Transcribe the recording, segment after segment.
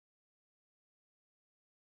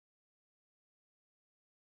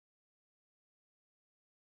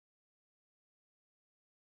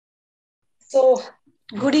So,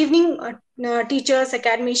 good evening, teachers,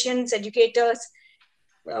 academicians, educators.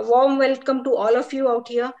 A warm welcome to all of you out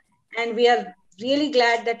here, and we are really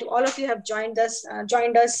glad that all of you have joined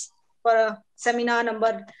us for a seminar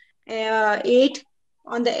number 8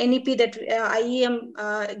 on the NEP that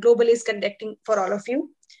IEM Global is conducting for all of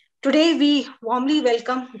you. Today, we warmly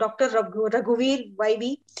welcome Dr. Raghuveer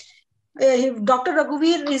YB. Dr.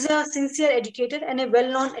 Raghuveer is a sincere educator and a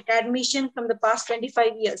well-known academician from the past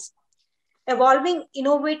 25 years, evolving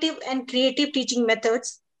innovative and creative teaching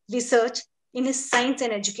methods, research in his science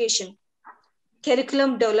and education,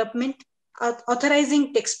 curriculum development,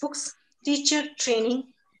 authorizing textbooks, teacher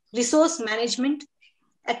training, resource management,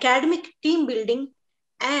 academic team building,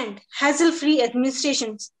 and hassle-free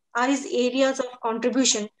administrations are his areas of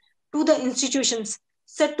contribution to the institutions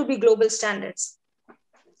set to be global standards.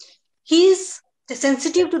 He is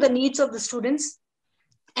sensitive to the needs of the students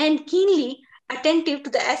and keenly attentive to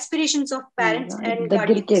the aspirations of parents and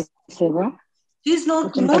guardians. He is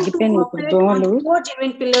known to operate on the four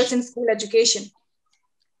genuine pillars in school education.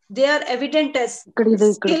 They are evident as skill,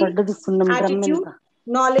 attitude,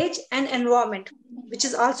 knowledge, and environment, which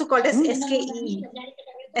is also called as SKE,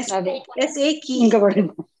 SAKE,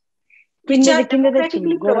 which are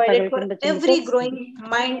democratically provided for every growing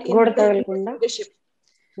mind in leadership.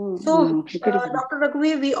 So, Dr.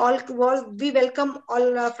 Raghuveer, we welcome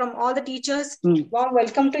all from all the teachers. Warm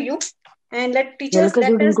welcome to you, and let us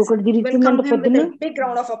welcome him with a big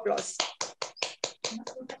round of applause.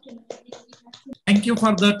 Thank you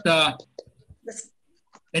for that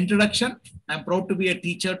introduction. I'm proud to be a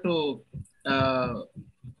teacher to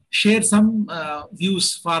share some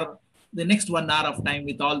views for the next 1 hour of time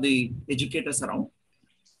with all the educators around.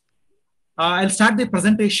 I'll start the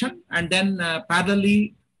presentation and then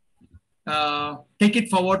parallelly take it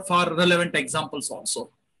forward for relevant examples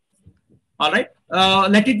also. All right.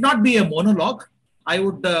 Let it not be a monologue. I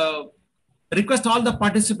would request all the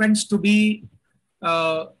participants to be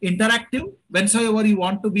interactive. Whenever you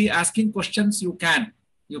want to be asking questions, you can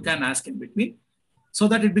ask in between, so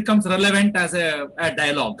that it becomes relevant as a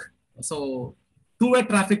dialogue. So two-way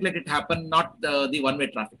traffic, let it happen, not the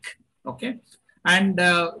one-way traffic. Okay. And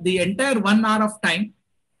the entire 1 hour of time,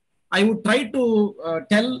 I would try to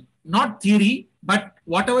tell not theory, but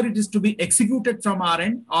whatever it is to be executed from our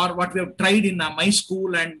end, or what we have tried in my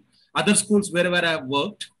school and other schools wherever I have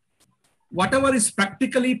worked. Whatever is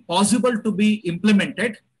practically possible to be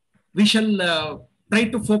implemented, we shall try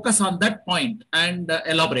to focus on that point and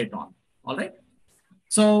elaborate on. All right.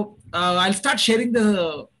 So I'll start sharing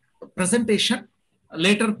the presentation.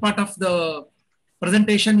 Later part of the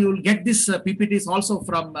presentation, you will get this PPTs also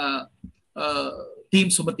from Team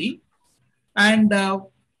Sumati. And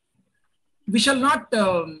we shall not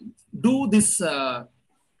do this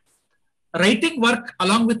writing work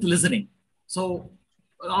along with listening. So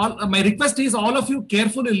my request is all of you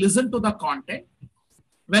carefully listen to the content.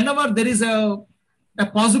 Whenever there is a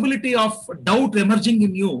possibility of doubt emerging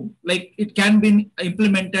in you, like it can be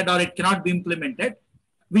implemented or it cannot be implemented,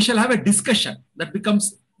 we shall have a discussion that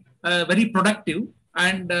becomes very productive,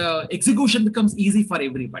 and execution becomes easy for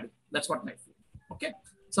everybody. That's what I feel. Okay.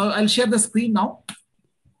 So I'll share the screen now.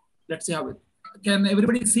 Let's see how it, can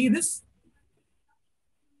everybody see this?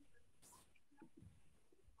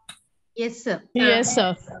 Yes, sir. Yes,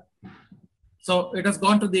 sir. So it has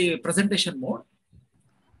gone to the presentation mode.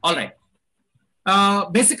 All right.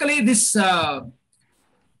 Basically, this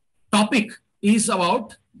topic is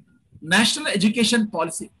about national education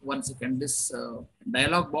policy. 1 second, this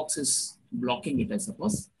dialog box is blocking it, I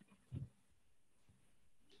suppose.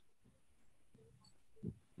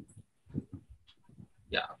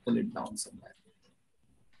 Yeah, pull it down somewhere.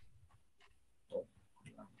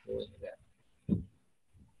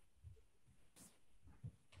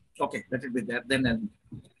 Okay, let it be there. Then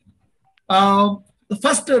the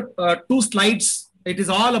first 2 slides, it is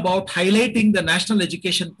all about highlighting the national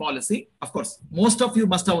education policy. Of course, most of you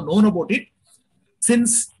must have known about it,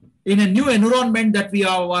 since in a new environment that we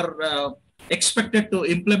are expected to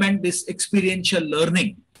implement this experiential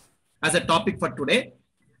learning as a topic for today.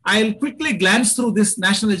 I'll quickly glance through this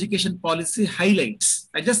national education policy highlights.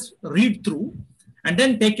 I just read through and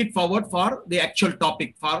then take it forward for the actual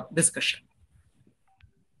topic for discussion.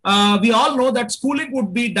 We all know that schooling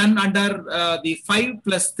would be done under the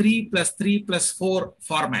 5+3+3+4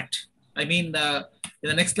 format. I mean, in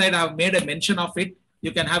the next slide, I have made a mention of it.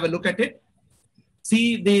 You can have a look at it.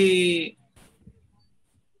 See, the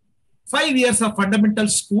 5 years of fundamental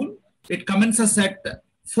school, it commences at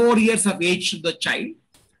 4 years of age to the child,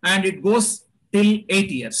 and it goes till 8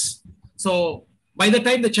 years. So by the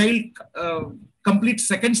time the child completes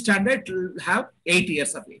second standard, it will have 8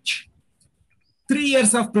 years of age. 3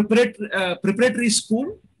 years of preparatory school,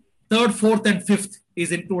 third, fourth, and fifth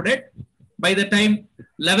is included. By the time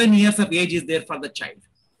 11 years of age is there for the child.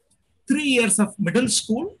 3 years of middle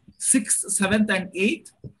school, 6th, 7th, and 8th.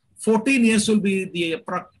 14 years will be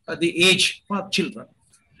the age for children.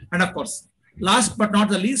 And of course, last but not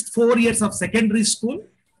the least, 4 years of secondary school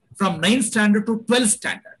from 9th standard to 12th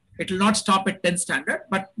standard. It will not stop at 10th standard,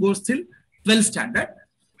 but goes till 12th standard.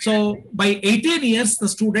 So by 18 years, the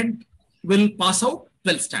student will pass out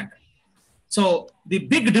 12th standard. So the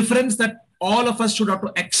big difference that all of us should have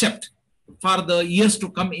to accept for the years to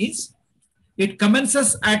come is it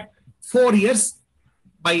commences at 4 years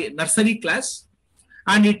by nursery class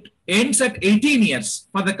and it ends at 18 years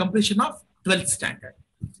for the completion of 12th standard.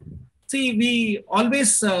 See, we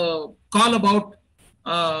always call about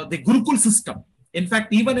the Gurukul system. In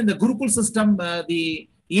fact, even in the Gurukul system, the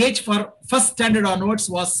age for first standard onwards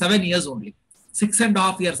was 7 years only,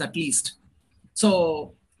 6.5 years at least. So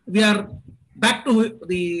we are back to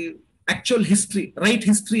the actual history, right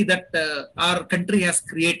history that our country has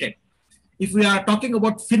created. If we are talking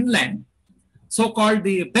about Finland, so-called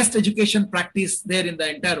the best education practice there in the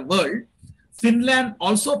entire world, Finland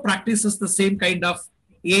also practices the same kind of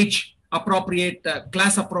age appropriate,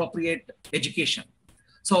 class appropriate education.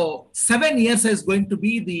 So 7 years is going to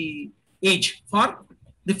be the age for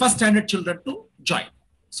the first standard children to join.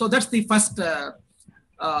 So that's the first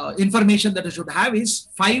information that you should have is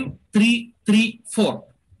 5-3-3-4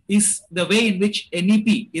 is the way in which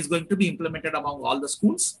NEP is going to be implemented among all the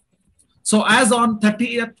schools. So as on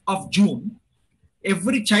 30th of June,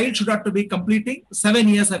 every child should have to be completing 7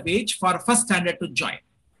 years of age for first standard to join.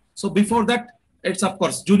 So before that, it's of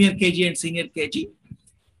course junior KG and senior KG.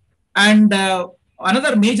 And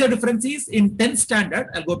another major difference is in 10th standard,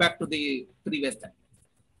 I'll go back to the previous time.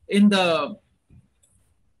 In the,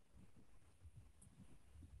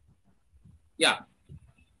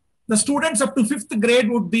 the students up to 5th grade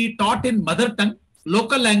would be taught in mother tongue,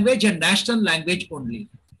 local language and national language only.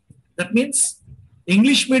 That means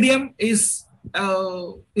English medium is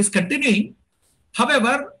continuing.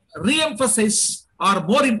 However, re-emphasis or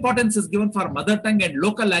more importance is given for mother tongue and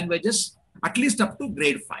local languages, at least up to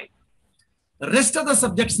grade 5. The rest of the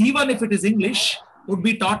subjects, even if it is English, would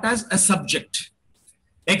be taught as a subject.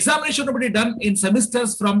 Examination will be done in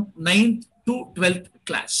semesters from 9th to 12th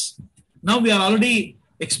class. Now we are already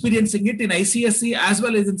experiencing it in ICSE as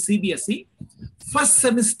well as in CBSE. First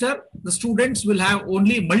semester, the students will have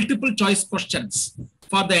only multiple choice questions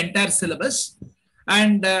for the entire syllabus.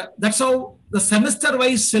 And that's how the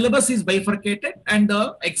semester-wise syllabus is bifurcated and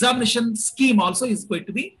the examination scheme also is going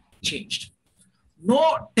to be changed.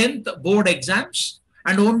 No 10th board exams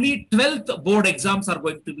and only 12th board exams are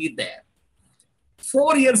going to be there.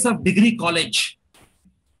 4 years of degree college.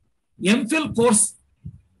 MPhil course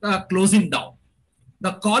closing down.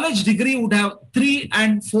 The college degree would have 3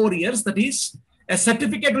 and 4 years. That is, a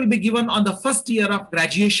certificate will be given on the first year of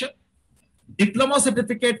graduation, diploma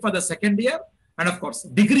certificate for the second year, and of course,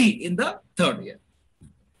 degree in the third year.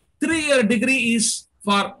 3-year degree is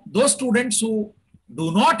for those students who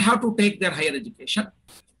do not have to take their higher education.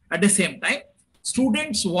 At the same time,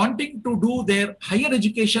 students wanting to do their higher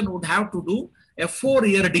education would have to do a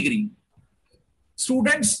 4-year degree.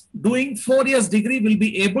 Students doing 4 years degree will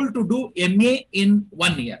be able to do MA in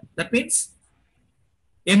 1 year. That means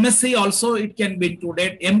MSc also it can be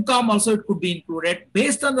included, MCom also it could be included.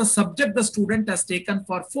 Based on the subject the student has taken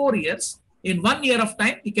for 4 years, in 1 year of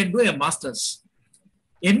time, he can do a master's.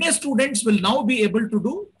 MA students will now be able to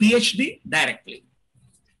do PhD directly.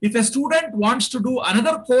 If a student wants to do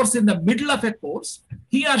another course in the middle of a course,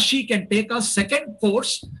 he or she can take a second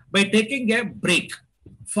course by taking a break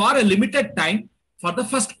for a limited time for the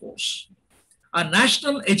first course. A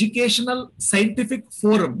national educational scientific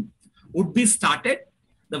forum would be started.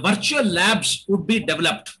 The virtual labs would be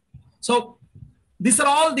developed. So these are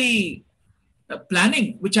all the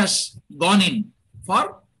planning which has gone in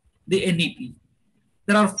for the NEP.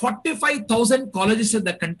 There are 45,000 colleges in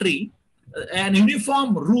the country and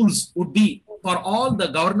uniform rules would be for all the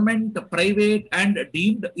government, private and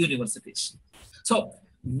deemed universities. So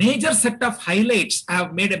major set of highlights I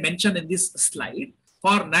have made a mention in this slide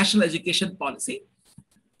for national education policy.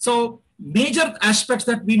 So major aspects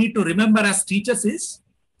that we need to remember as teachers is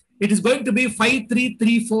it is going to be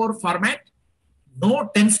 5-3-3-4 format. No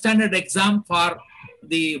 10th standard exam for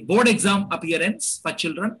the board exam appearance for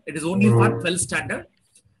children. It is only for 12th standard.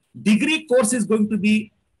 Degree course is going to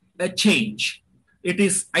be a change. It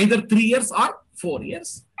is either 3 years or 4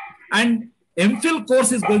 years. And MPhil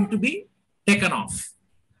course is going to be taken off.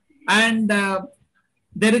 And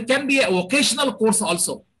there can be a vocational course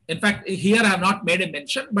also. In fact, here I have not made a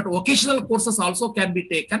mention, but vocational courses also can be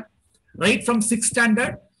taken right from 6th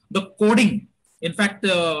standard. The coding, in fact,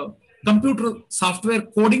 computer software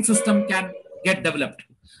coding system can get developed.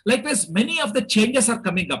 Likewise, many of the changes are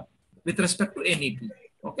coming up with respect to NEP.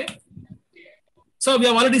 Okay. So we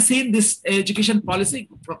have already seen this education policy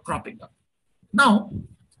cropping up. Now,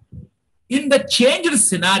 in the changed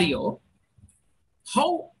scenario,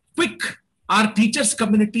 how quick our teachers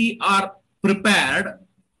community are prepared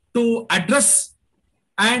to address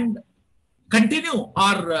and continue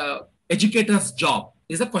our educators' job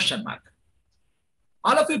is a question mark.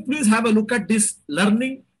 All of you please have a look at this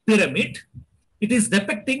learning pyramid. It is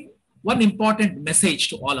depicting one important message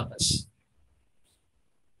to all of us.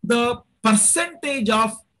 The percentage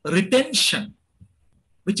of retention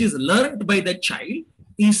which is learned by the child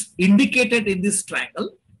is indicated in this triangle.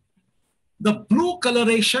 The blue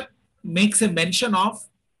coloration makes a mention of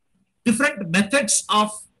different methods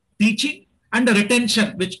of teaching and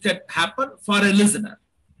retention which can happen for a listener.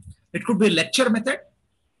 It could be lecture method,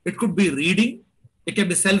 it could be reading, it can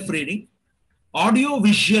be self-reading,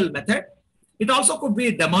 audio-visual method, it also could be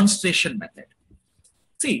a demonstration method.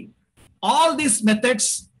 See, all these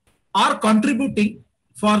methods are contributing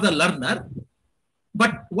for the learner,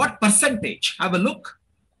 but what percentage? Have a look.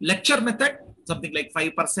 Lecture method, something like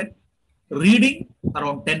 5%, reading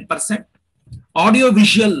around 10%,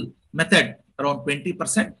 audio-visual method around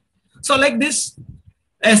 20%. So like this,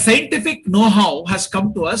 a scientific know-how has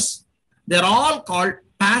come to us. They're all called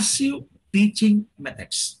passive teaching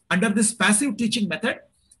methods. Under this passive teaching method,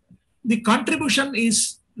 the contribution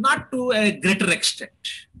is not to a greater extent.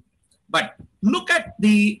 But look at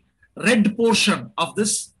the red portion of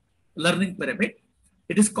this learning pyramid.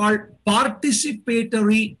 It is called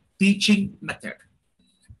participatory teaching method.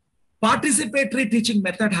 Participatory teaching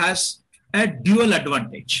method has a dual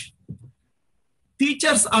advantage.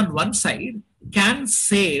 Teachers on one side can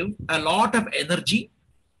save a lot of energy.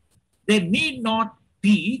 They need not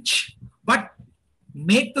teach, but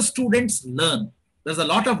make the students learn. There's a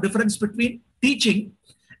lot of difference between teaching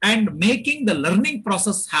and making the learning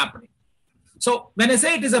process happening. So when I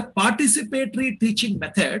say it is a participatory teaching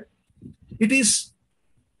method, it is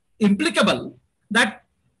implicable that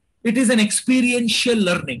it is an experiential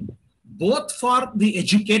learning, both for the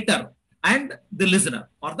educator and the listener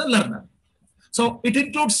or the learner. So it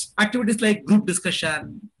includes activities like group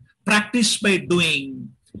discussion, practice by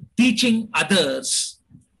doing, teaching others.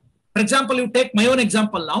 For example, you take my own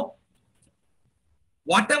example now.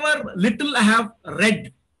 Whatever little I have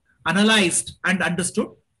read, analyzed, and understood,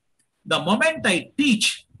 the moment I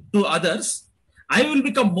teach to others, I will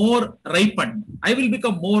become more ripened. I will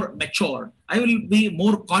become more mature. I will be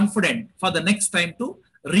more confident for the next time to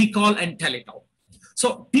recall and tell it out.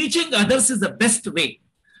 So teaching others is the best way.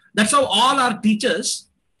 That's how all our teachers,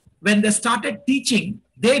 when they started teaching,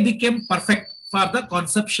 they became perfect for the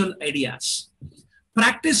conceptual ideas.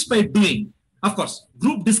 Practice by doing, of course,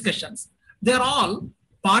 group discussions, they're all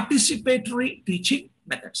participatory teaching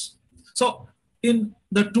methods. So in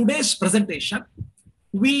the today's presentation,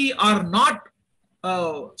 we are not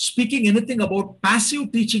speaking anything about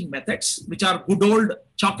passive teaching methods, which are good old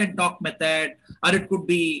chalk and talk method, or it could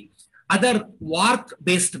be other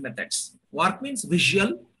work-based methods. Work means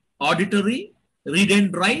visual, auditory, read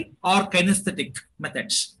and write, or kinesthetic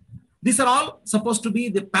methods. These are all supposed to be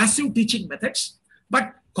the passive teaching methods,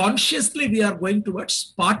 but consciously we are going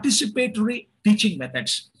towards participatory teaching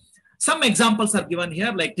methods. Some examples are given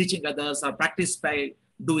here, like teaching others, or practice by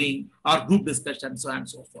doing, or group discussion, so on and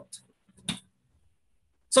so forth.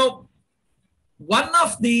 So one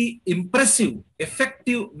of the impressive,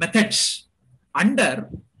 effective methods under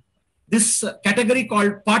this category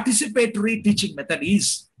called participatory teaching method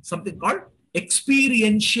is something called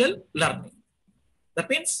experiential learning. That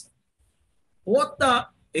means both the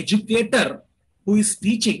educator who is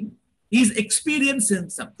teaching is experiencing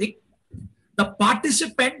something. The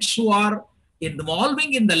participants who are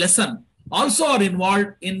involving in the lesson also are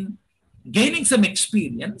involved in gaining some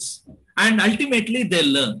experience, and ultimately they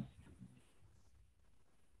learn.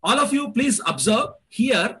 All of you please observe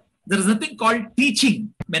here, there is nothing called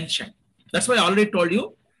teaching mentioned. That's why I already told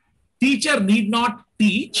you, teacher need not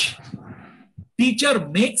teach, teacher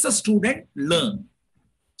makes a student learn.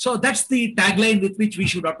 So that's the tagline with which we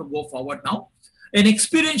should have to go forward now. In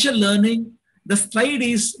experiential learning, the slide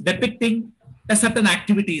is depicting a certain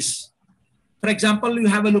activities. For example, you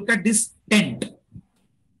have a look at this tent.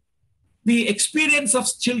 The experience of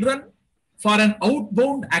children for an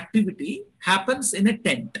outbound activity happens in a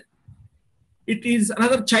tent. It is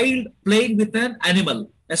another child playing with an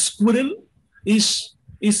animal. A squirrel is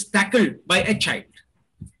tackled by a child.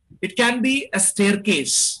 It can be a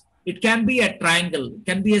staircase. It can be a triangle. It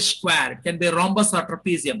can be a square. It can be a rhombus or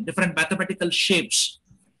trapezium, different mathematical shapes.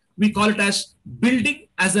 We call it as building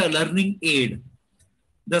as a learning aid.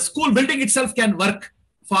 The school building itself can work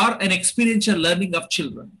for an experiential learning of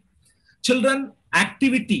children. Children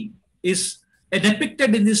activity is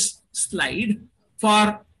depicted in this slide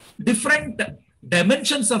for different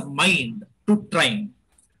dimensions of mind to train,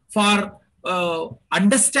 for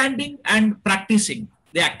understanding and practicing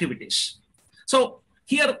the activities. So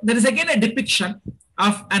here there is again a depiction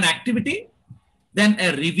of an activity, then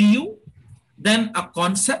a review, then a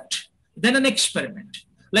concept, then an experiment.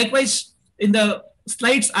 Likewise, in the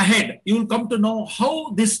slides ahead, you will come to know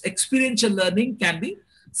how this experiential learning can be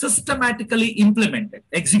systematically implemented,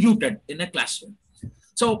 executed in a classroom.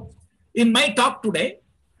 So in my talk today,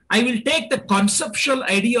 I will take the conceptual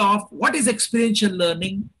idea of what is experiential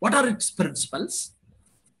learning, what are its principles,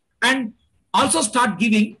 and also start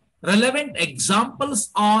giving relevant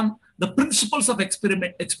examples on the principles of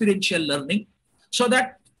experiential learning, so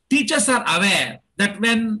that teachers are aware that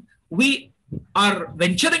when we are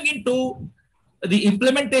venturing into the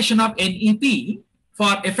implementation of NEP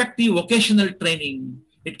for effective vocational training,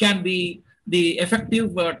 it can be the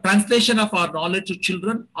effective translation of our knowledge to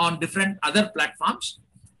children on different other platforms.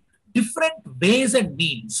 Different ways and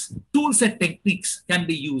means, tools and techniques can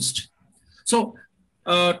be used. So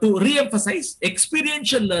to re-emphasize,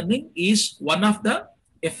 experiential learning is one of the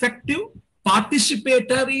effective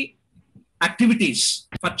participatory activities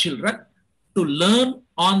for children to learn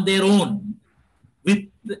on their own with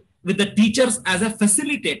the teachers as a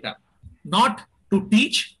facilitator, not to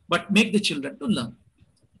teach, but make the children to learn.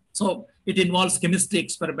 So it involves chemistry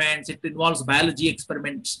experiments, it involves biology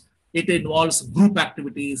experiments, it involves group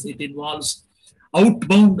activities, it involves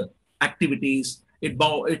outbound activities, it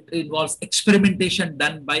involves experimentation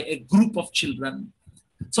done by a group of children.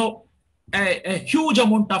 So a huge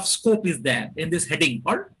amount of scope is there in this heading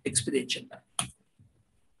called experiential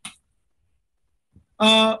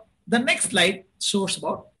learning. The next slide shows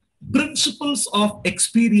about principles of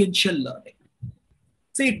experiential learning.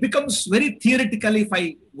 See, it becomes very theoretical if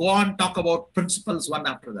I go on talk about principles one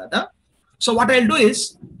after the other. So what I'll do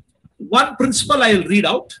is, one principle I'll read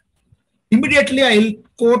out. Immediately I'll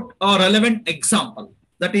quote a relevant example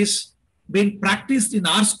that is being practiced in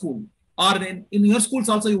our school, or in your schools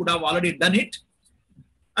also you would have already done it.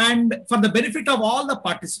 And for the benefit of all the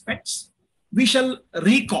participants, we shall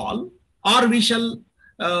recall, or we shall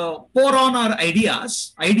pour on our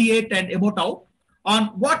ideas, ideate and emote out on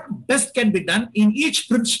what best can be done in each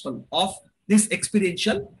principle of this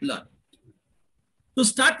experiential learning. To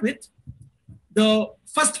start with, the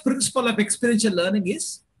first principle of experiential learning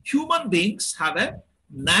is human beings have a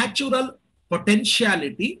natural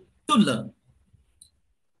potentiality to learn.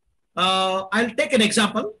 I'll take an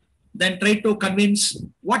example, then try to convince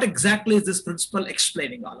what exactly is this principle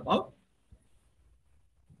explaining all about.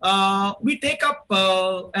 We take up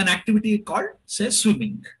an activity called, say,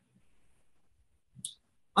 swimming.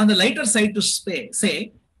 On the lighter side to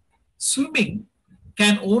say, swimming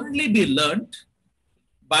can only be learned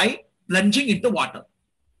by plunging into water.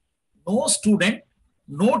 No student,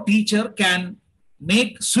 no teacher can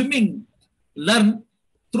make swimming learn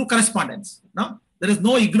through correspondence. No? There is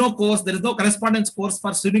no IGNO course, there is no correspondence course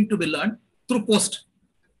for swimming to be learned through post.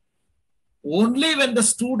 Only when the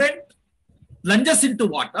student plunges into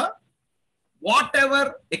water,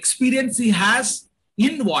 whatever experience he has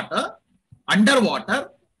in water, underwater,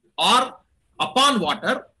 or upon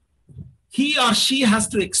water, he or she has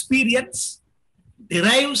to experience,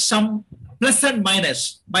 derive some plus and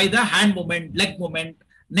minus by the hand movement, leg movement,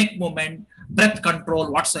 neck movement, breath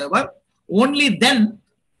control, whatsoever. Only then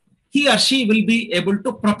he or she will be able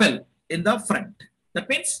to propel in the front. That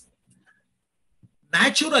means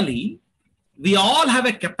naturally, we all have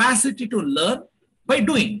a capacity to learn by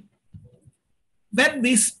doing. When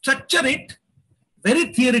we structure it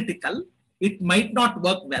very theoretical, it might not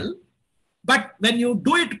work well. But when you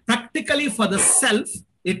do it practically for the self,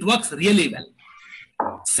 it works really well.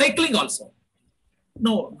 Cycling also.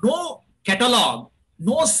 No catalog,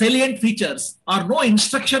 no salient features, or no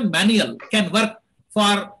instruction manual can work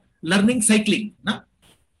for learning cycling. No?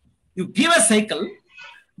 You give a cycle,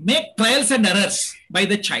 make trials and errors by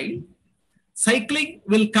the child. Cycling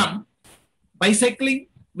will come, bicycling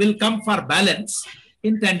will come for balance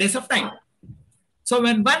in 10 days of time. So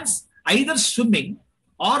when once either swimming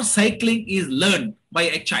or cycling is learned by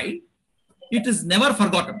a child, it is never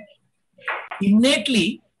forgotten.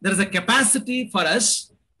 Innately, there is a capacity for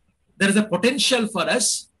us, there is a potential for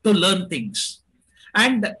us to learn things.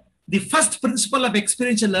 And the first principle of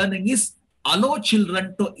experiential learning is allow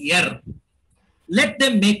children to err. Let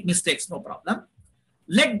them make mistakes, no problem.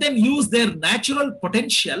 Let them use their natural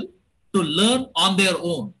potential to learn on their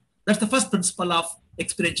own. That's the first principle of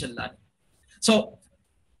experiential learning. So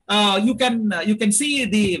you can see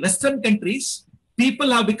the Western countries,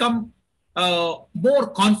 people have become more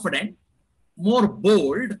confident, more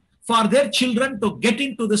bold for their children to get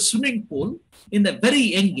into the swimming pool in a very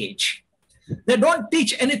young age. They don't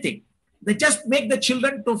teach anything. They just make the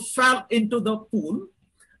children to fall into the pool.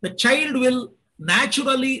 The child will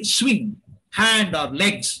naturally swing hand or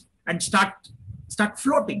legs and start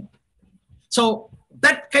floating. So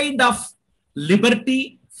that kind of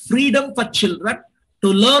liberty, freedom for children to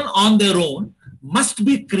learn on their own must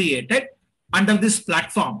be created under this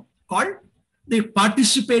platform called the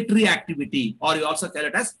participatory activity, or you also call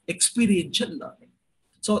it as experiential learning.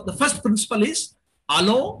 So the first principle is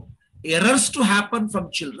allow errors to happen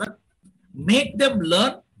from children, make them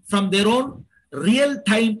learn from their own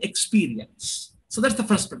real-time experience. So that's the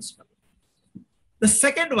first principle. The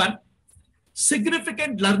second one,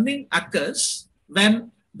 significant learning occurs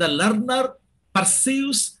when the learner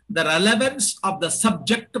perceives the relevance of the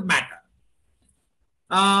subject matter.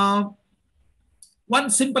 One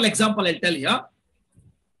simple example I'll tell you.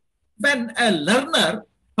 When a learner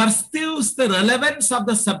perceives the relevance of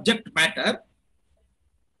the subject matter,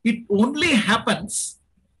 it only happens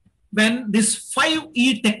when this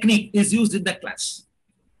 5E technique is used in the class.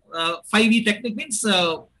 5E technique means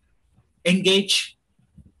engage,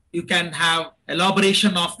 you can have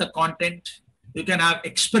elaboration of the content, you can have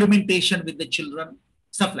experimentation with the children,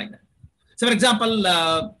 stuff like that. So for example,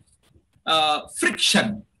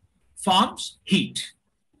 friction forms heat.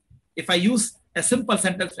 If I use a simple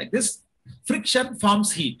sentence like this, friction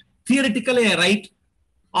forms heat. Theoretically, I write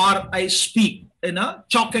or I speak in a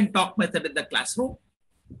chalk and talk method in the classroom,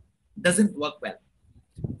 doesn't work well.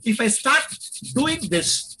 If I start doing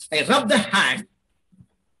this, I rub the hand,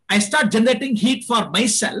 I start generating heat for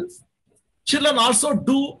myself. Children also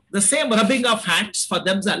do the same rubbing of hands for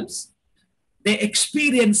themselves. They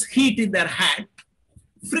experience heat in their hand.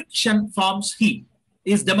 Friction forms heat,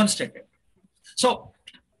 is demonstrated. So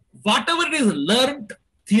whatever is learned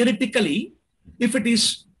theoretically, if it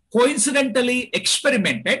is coincidentally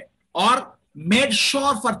experimented or made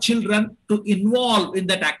sure for children to involve in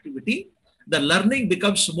that activity, the learning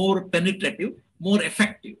becomes more penetrative, more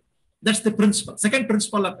effective. That's the principle. Second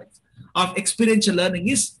principle of experiential learning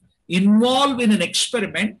is involve in an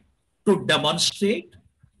experiment to demonstrate,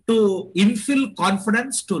 to infill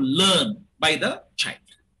confidence, to learn by the child.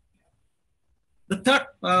 The third,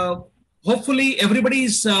 hopefully everybody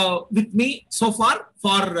is with me so far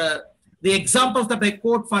for the examples that I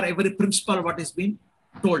quote for every principle what is being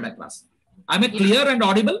told across. Am I clear and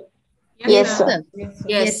audible? Yes, sir.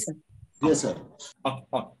 Yes. Yes, sir.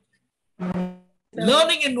 Okay.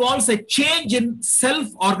 Learning involves a change in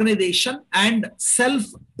self-organization and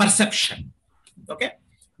self-perception. Okay.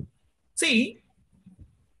 See,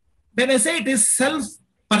 when I say it is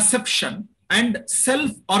self-perception and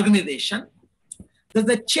self-organization, there's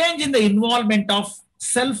a change in the involvement of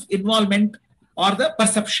self-involvement or the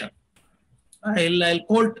perception. I'll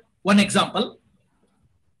quote one example.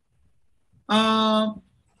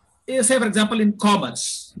 Say, for example, in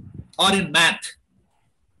commerce or in math,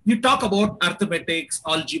 you talk about arithmetics,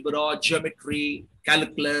 algebra, geometry,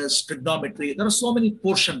 calculus, trigonometry. There are so many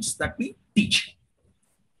portions that we teach.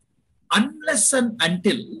 Unless and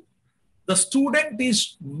until the student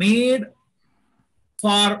is made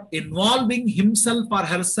for involving himself or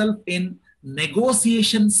herself in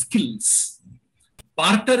negotiation skills,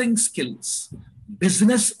 bartering skills,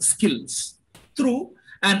 business skills through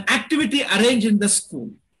an activity arranged in the school,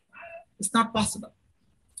 it's not possible.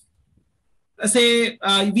 Say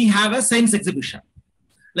we have a science exhibition.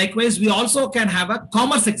 Likewise, we also can have a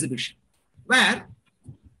commerce exhibition where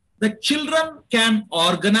the children can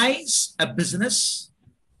organize a business,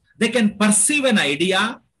 they can perceive an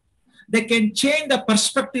idea, they can change the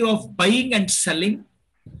perspective of buying and selling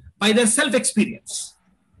by their self-experience.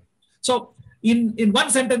 So in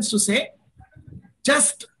one sentence to say,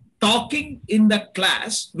 just talking in the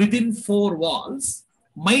class within four walls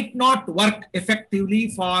might not work effectively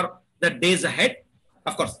for the days ahead.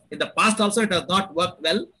 Of course, in the past also it has not worked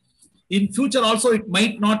well. In future also it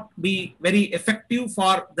might not be very effective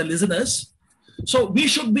for the listeners. So we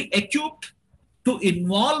should be equipped to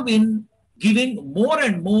involve in giving more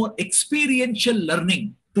and more experiential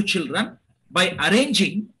learning to children by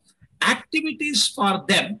arranging activities for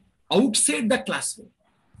them outside the classroom.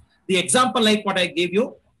 The example like what I gave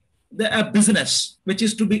you, a business which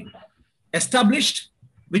is to be established,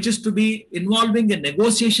 which is to be involving in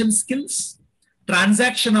negotiation skills,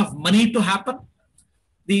 transaction of money to happen.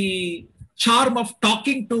 The charm of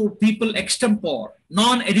talking to people extempore,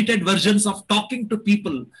 non-edited versions of talking to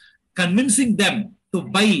people, convincing them to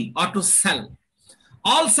buy or to sell.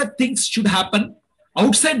 All such things should happen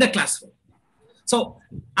outside the classroom. So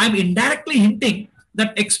I'm indirectly hinting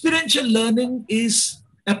that experiential learning is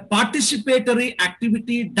a participatory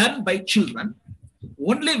activity done by children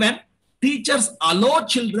only when teachers allow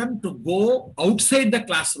children to go outside the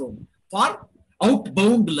classroom for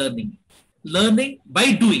outbound learning, learning by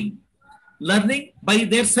doing, learning by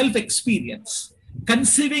their self-experience,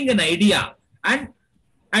 conceiving an idea and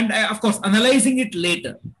of course analyzing it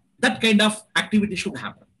later. That kind of activity should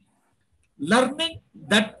happen. Learning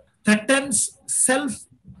that threatens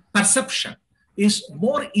self-perception is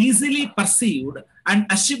more easily perceived and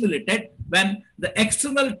assimilated when the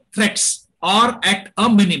external threats are at a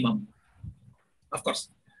minimum. Of course,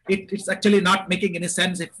 it's actually not making any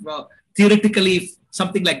sense if theoretically if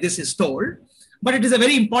something like this is told, but it is a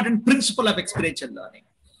very important principle of experiential learning.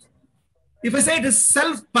 If I say it is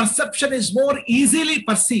self-perception is more easily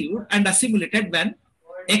perceived and assimilated when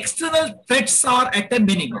external threats are at a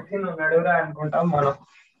minimum.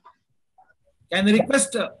 Can I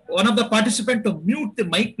request one of the participants to mute the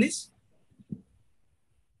mic, please?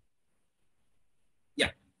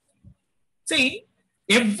 Yeah. See,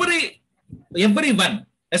 everyone,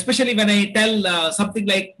 especially when I tell something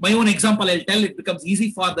like my own example, I'll tell it becomes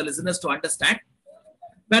easy for the listeners to understand.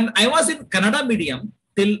 When I was in Kannada medium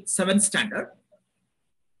till 7th standard,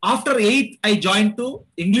 after 8th, I joined to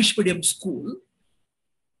English medium school.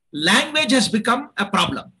 Language has become a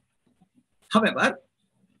problem. However,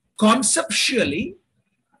 conceptually,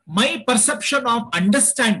 my perception of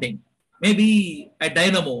understanding, maybe a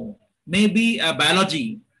dynamo, maybe a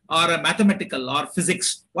biology or a mathematical or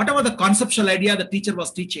physics, whatever the conceptual idea the teacher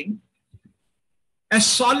was teaching, a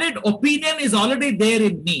solid opinion is already there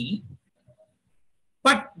in me,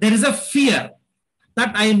 but there is a fear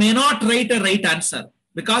that I may not write a right answer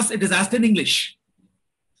because it is asked in English.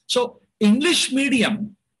 So English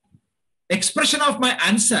medium expression of my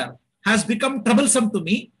answer has become troublesome to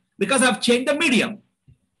me because I've changed the medium.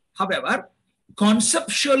 However,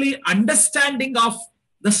 conceptually understanding of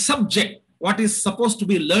the subject, what is supposed to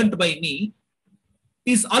be learned by me,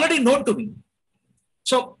 is already known to me.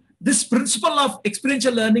 So this principle of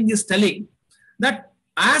experiential learning is telling that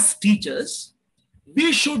as teachers,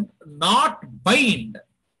 we should not bind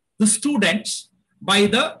the students by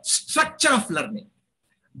the structure of learning,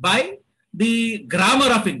 by the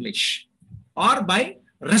grammar of English, or by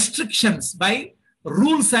restrictions, by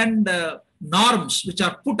rules and norms which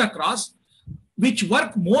are put across, which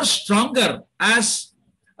work more stronger as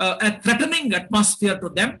a threatening atmosphere to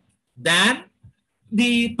them than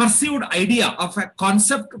the perceived idea of a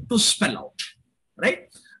concept to spell out, right?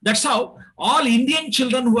 That's how all Indian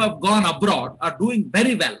children who have gone abroad are doing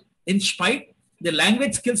very well, in spite the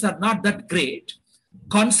language skills are not that great.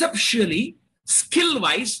 Conceptually,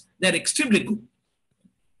 skill-wise, they're extremely good.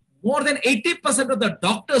 More than 80% of the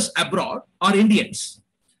doctors abroad are Indians.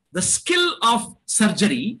 The skill of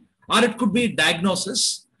surgery, or it could be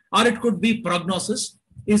diagnosis, or it could be prognosis,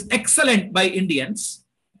 is excellent by Indians,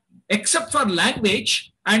 except for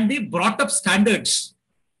language and the brought up standards.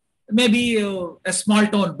 Maybe a small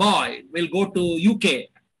town boy will go to UK,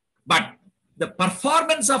 but the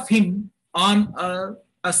performance of him on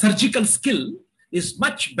a surgical skill is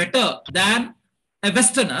much better than a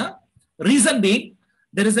Westerner. Reason being,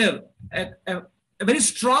 there is a very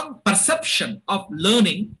strong perception of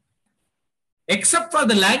learning. Except for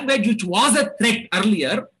the language which was a threat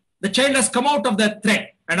earlier, the child has come out of that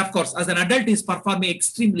threat. And of course, as an adult, is performing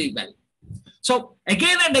extremely well. So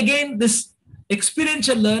again and again, this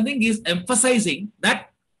experiential learning is emphasizing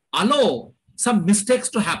that allow some mistakes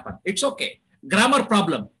to happen. It's okay. Grammar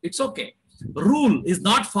problem, it's okay. Rule is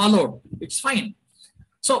not followed, it's fine.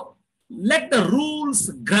 So let the rules,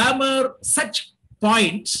 grammar, such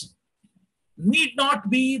points need not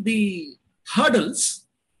be the hurdles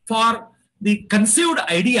for the conceived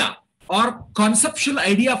idea or conceptual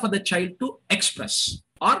idea for the child to express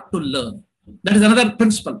or to learn. That is another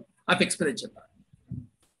principle of experiential learning.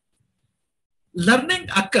 Learning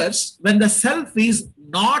occurs when the self is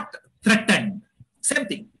not threatened. Same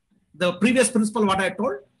thing. The previous principle, what I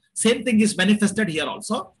told, same thing is manifested here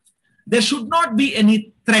also. There should not be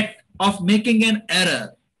any threat of making an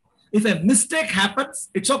error. If a mistake happens,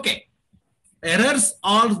 it's okay. Errors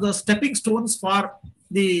are the stepping stones for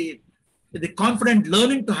the confident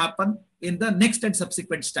learning to happen in the next and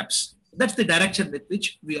subsequent steps. That's the direction with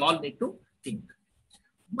which we all need to think.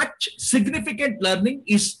 Much significant learning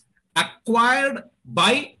is acquired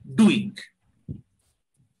by doing.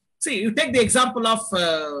 See, you take the example of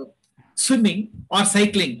swimming or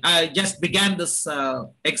cycling, I just began this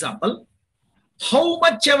example, how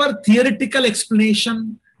much ever theoretical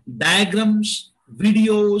explanation, diagrams,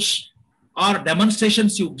 videos, or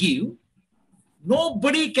demonstrations you give,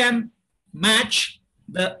 nobody can match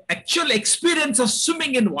the actual experience of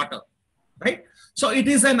swimming in water, right? So it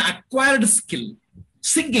is an acquired skill.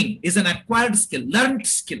 Singing is an acquired skill, learned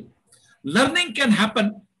skill. Learning can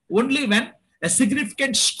happen only when a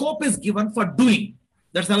significant scope is given for doing.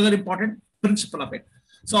 That's another important principle of it.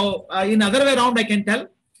 So in other way around, I can tell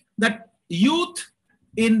that youth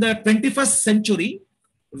in the 21st century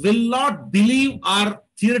will not believe our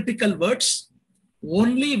theoretical words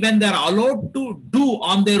only when they are allowed to do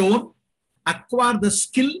on their own, acquire the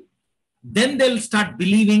skill, then they'll start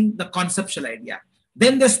believing the conceptual idea.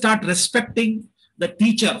 Then they start respecting the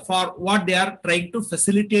teacher for what they are trying to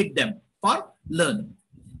facilitate them for learning.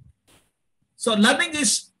 So learning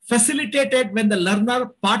is facilitated when the learner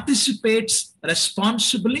participates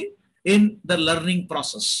responsibly in the learning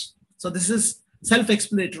process. So this is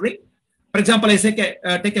self-explanatory. For example, I say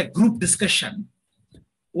take a group discussion.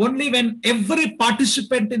 Only when every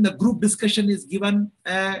participant in the group discussion is given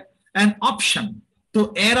an option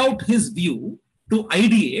to air out his view, to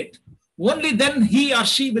ideate, only then he or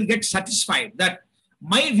she will get satisfied that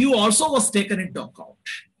my view also was taken into account.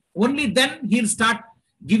 Only then he'll start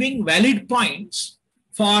giving valid points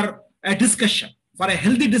for a discussion, for a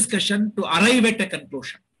healthy discussion to arrive at a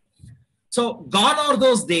conclusion. So gone are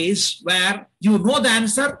those days where you know the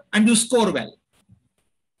answer and you score well.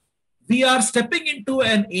 We are stepping into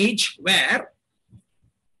an age where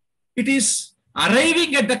it is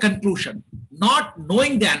arriving at the conclusion, not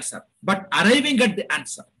knowing the answer, but arriving at the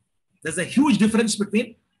answer. There's a huge difference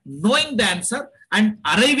between knowing the answer and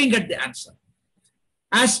arriving at the answer.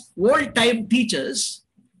 As old-time teachers,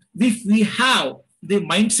 we have the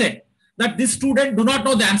mindset that this student do not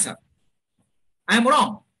know the answer. I am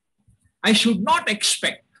wrong. I should not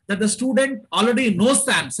expect that the student already knows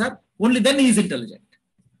the answer, only then he is intelligent.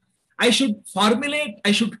 I should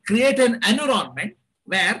create an environment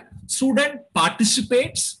where student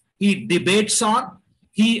participates, he debates on,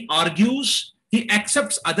 he argues, he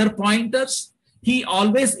accepts other pointers, he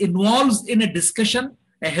always involves in a discussion,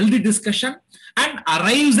 a healthy discussion, and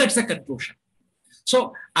arrives at a conclusion.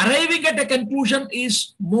 So arriving at a conclusion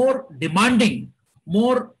is more demanding,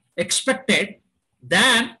 more expected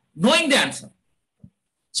than knowing the answer.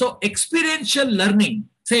 So experiential learning,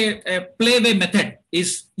 say a playway method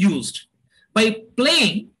is used. By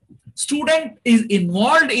playing, student is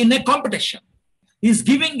involved in a competition. He is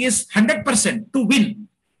giving his 100% to win.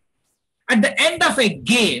 At the end of a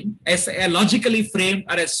game, as a logically framed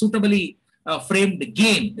or a suitably framed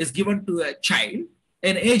game is given to a child,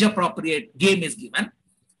 an age-appropriate game is given.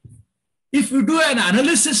 If you do an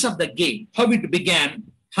analysis of the game, how it began,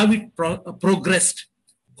 how it progressed,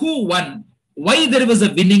 who won, why there was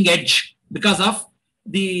a winning edge because of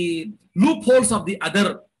the loopholes of the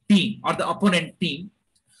other team or the opponent team.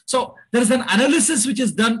 So there is an analysis which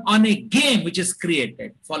is done on a game which is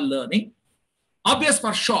created for learning. Obvious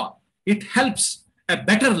for sure, it helps a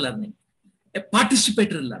better learning, a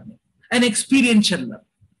participatory learning, an experiential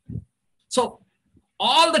learning. So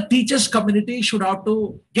all the teachers community should have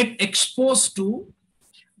to get exposed to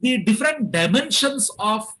the different dimensions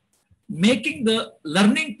of making the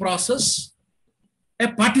learning process a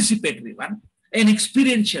participatory one, an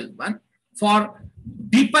experiential one, for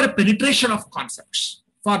deeper penetration of concepts,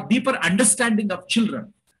 for deeper understanding of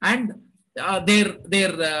children, and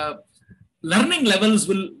their learning levels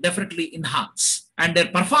will definitely enhance and their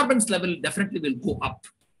performance level definitely will go up.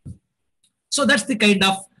 So that's the kind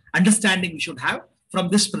of understanding we should have from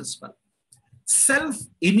this principle.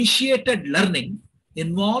 Self-initiated learning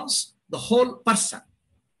involves the whole person.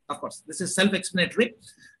 Of course, this is self-explanatory.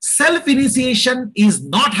 Self-initiation is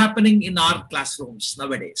not happening in our classrooms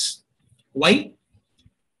nowadays. Why?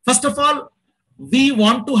 First of all, we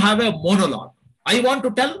want to have a monologue. I want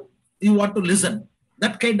to tell, you want to listen.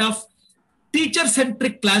 That kind of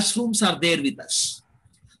teacher-centric classrooms are there with us.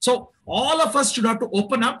 So all of us should have to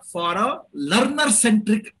open up for a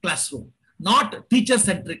learner-centric classroom, not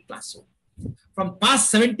teacher-centric classroom. From past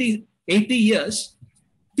 70, 80 years,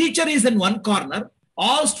 teacher is in one corner,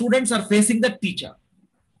 all students are facing the teacher.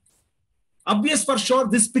 Obvious for sure,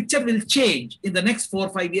 this picture will change in the next 4 or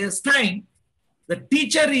 5 years' time. The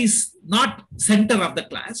teacher is not center of the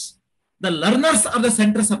class. The learners are the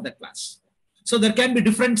centers of the class. So there can be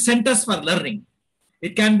different centers for learning.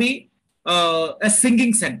 It can be a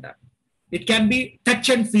singing center. It can be touch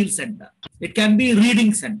and feel center. It can be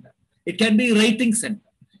reading center. It can be writing center.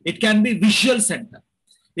 It can be visual center.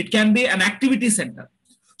 It can be an activity center.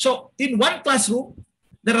 So in one classroom,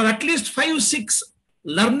 there are at least 5-6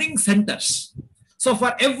 learning centers. So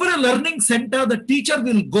for every learning center, the teacher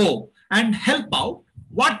will go and help out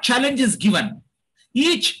what challenge is given.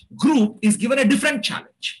 Each group is given a different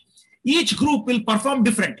challenge. Each group will perform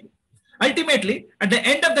differently. Ultimately, at the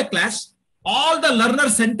end of the class, all the learner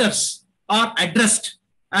centers are addressed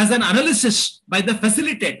as an analysis by the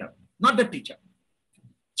facilitator, not the teacher.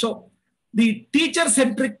 So the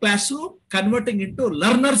teacher-centric classroom converting into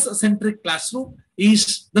learners-centric classroom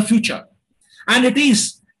is the future. And it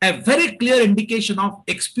is a very clear indication of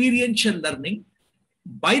experiential learning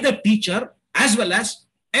by the teacher as well as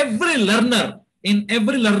every learner in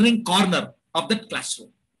every learning corner of that classroom.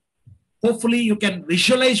 Hopefully you can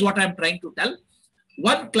visualize what I'm trying to tell.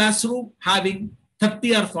 One classroom having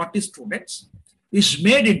 30 or 40 students is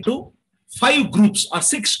made into 5 groups or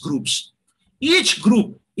 6 groups. Each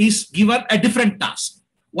group is given a different task.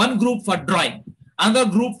 One group for drawing, another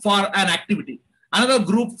group for an activity, another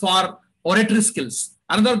group for oratory skills,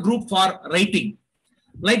 another group for writing.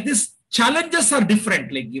 Like this, challenges are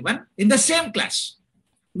differently given in the same class.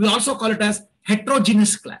 We also call it as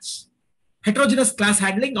heterogeneous class. Heterogeneous class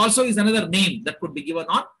handling also is another name that could be given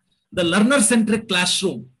on the learner-centric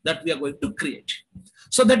classroom that we are going to create.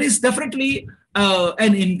 So that is definitely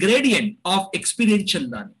an ingredient of experiential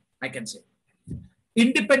learning, I can say.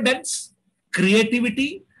 Independence,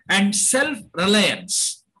 creativity, and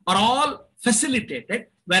self-reliance are all facilitated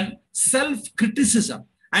when self-criticism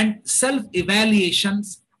and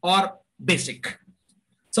self-evaluations are basic.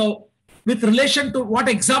 So with relation to what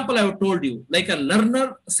example I have told you, like a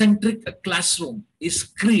learner-centric classroom is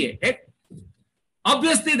created,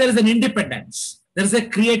 obviously there is an independence, there is a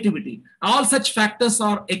creativity. All such factors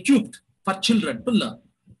are equipped for children to learn.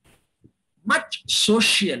 Much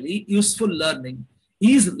socially useful learning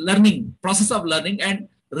is learning, process of learning and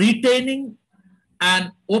retaining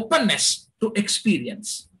an openness to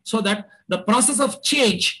experience so that the process of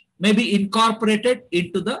change may be incorporated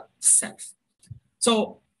into the self.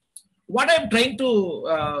 So what I'm trying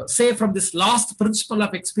to say from this last principle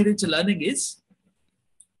of experiential learning is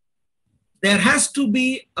there has to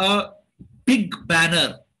be a big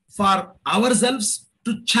banner for ourselves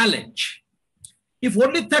to challenge. If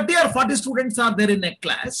only 30 or 40 students are there in a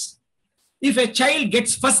class, if a child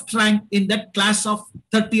gets first rank in that class of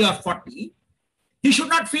 30 or 40, he should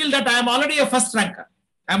not feel that I am already a first ranker.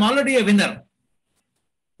 I am already a winner.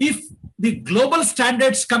 If the global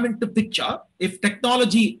standards come into picture, if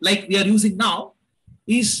technology like we are using now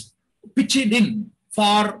is pitched in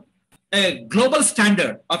for a global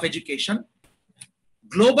standard of education,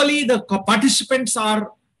 globally the participants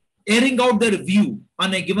are airing out their view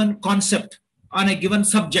on a given concept, on a given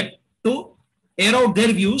subject to air out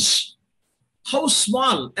their views. How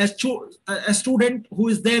small a student who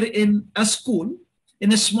is there in a school,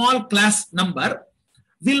 in a small class number,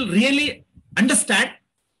 will really understand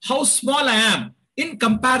how small I am in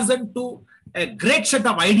comparison to a great set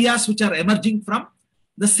of ideas which are emerging from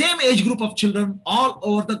the same age group of children all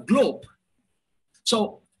over the globe.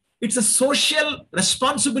 So it's a social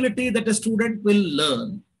responsibility that a student will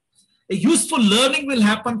learn. A useful learning will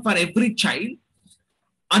happen for every child.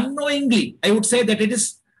 Unknowingly, I would say that it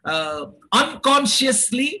is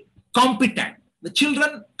unconsciously competent. The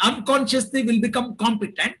children unconsciously will become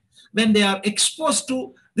competent when they are exposed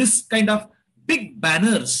to this kind of big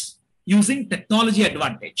banners using technology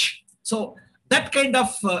advantage. So that kind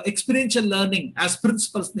of experiential learning as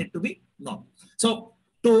principles need to be known. So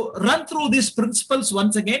to run through these principles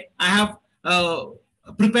once again, I have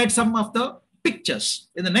prepared some of the pictures.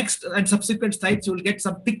 In the next and subsequent slides, you will get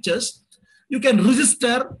some pictures. You can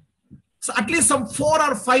register so at least some 4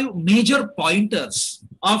 or 5 major pointers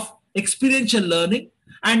of experiential learning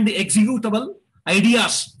and the executable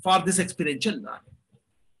ideas for this experiential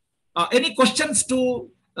learning. Any questions to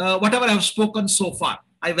whatever I have spoken so far?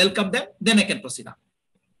 I welcome them, then I can proceed on.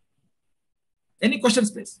 Any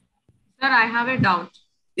questions, please? Sir, I have a doubt.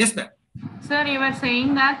 Yes, ma'am. Sir, you were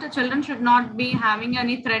saying that the children should not be having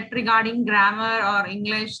any threat regarding grammar or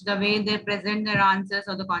English, the way they present their answers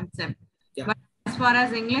or the concept. Yeah. But as far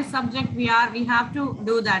as English subject, we have to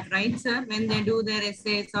do that, right, sir? When they do their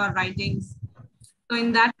essays or writings. So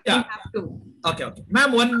in that, we have to. Okay.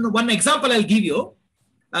 Ma'am, one example I'll give you.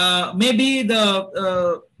 Maybe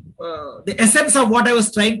the essence of what I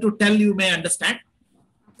was trying to tell you may understand.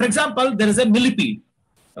 For example, there is a millipede.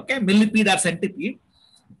 Okay, millipede or centipede.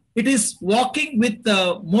 It is walking with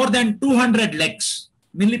more than 200 legs.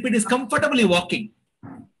 Millipede is comfortably walking,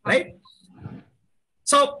 right?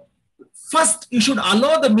 So first you should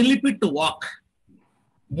allow the millipede to walk.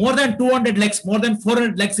 More than 200 legs, more than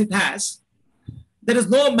 400 legs it has. There is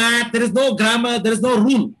no math, there is no grammar, there is no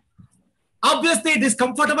rule. Obviously, it is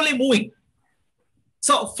comfortably moving.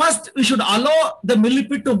 So first, we should allow the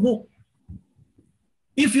millipede to move.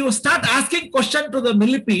 If you start asking question to the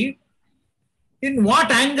millipede, in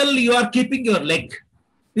what angle you are keeping your leg,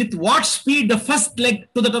 with what speed the first leg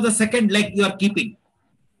to the second leg you are keeping,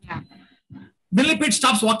 Yeah. millipede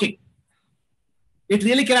stops walking. It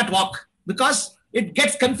really cannot walk because it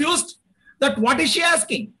gets confused that what is she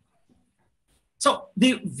asking. So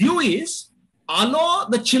the view is allow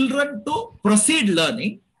the children to proceed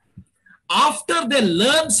learning. After they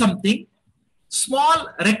learn something, small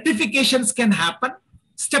rectifications can happen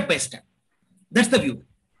step by step. That's the view.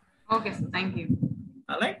 Okay, sir. Thank you.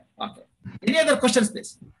 All right. Okay. Any other questions,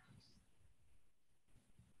 please?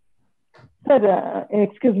 Sir,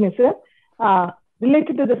 excuse me, sir.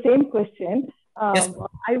 Related to the same question, Yes.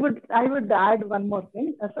 I would add one more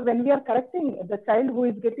thing. So when we are correcting the child who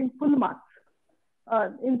is getting full marks,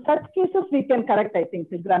 in such cases we can correct, I think,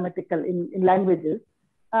 the grammatical in languages.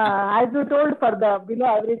 As you told, for the below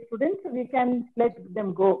average students, we can let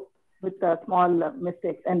them go with small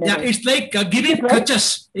mistakes. And yeah, it's like giving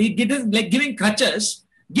crutches. It is like giving crutches.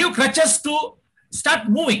 Give crutches to start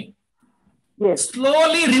moving. Yes.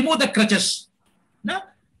 Slowly remove the crutches. No?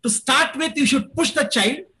 To start with, you should push the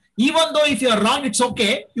child. Even though if you are wrong, it's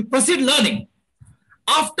okay. You proceed learning.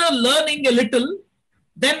 After learning a little,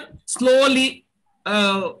 then slowly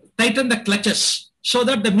tighten the clutches so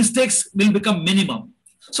that the mistakes will become minimum.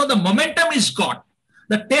 So the momentum is got.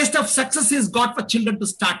 The taste of success is got for children to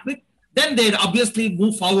start with. Then they obviously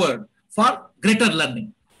move forward for greater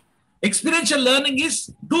learning. Experiential learning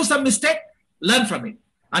is do some mistake, learn from it,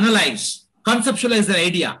 analyze, conceptualize the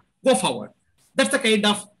idea, go forward. That's the kind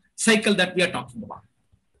of cycle that we are talking about.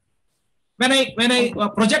 When I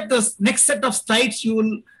project the next set of slides, you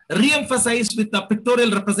will re-emphasize with the pictorial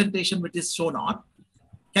representation which is shown on.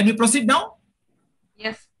 Can we proceed now?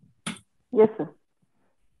 Yes. Yes, sir.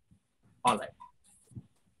 All right.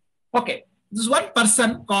 Okay. This is one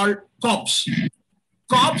person called Cobb's.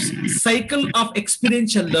 Cobb's cycle of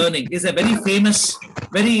experiential learning is a very famous,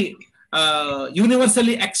 very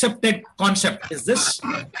universally accepted concept. Is this?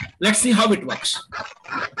 Let's see how it works.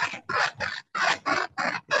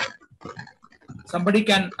 Somebody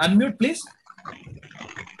can unmute, please.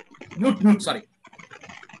 Mute, sorry.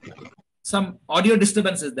 Some audio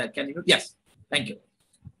disturbance is there. Can you mute? Yes. Thank you.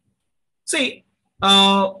 See,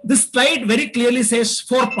 this slide very clearly says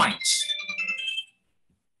 4 points.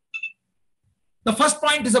 The first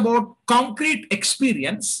point is about concrete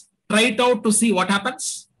experience. Try it out to see what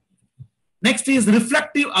happens. Next is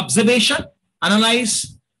reflective observation.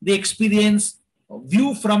 Analyze the experience,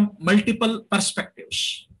 view from multiple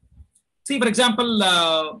perspectives. See, for example,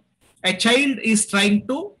 a child is trying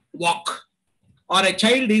to walk, or a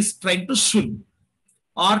child is trying to swim,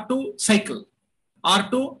 or to cycle, or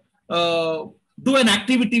to do an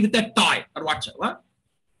activity with a toy or whatever.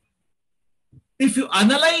 If you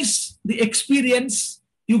analyze the experience,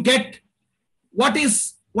 you get what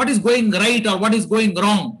is going right or what is going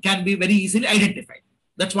wrong can be very easily identified.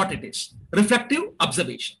 That's what it is. Reflective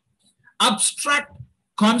observation. Abstract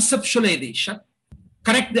conceptualization.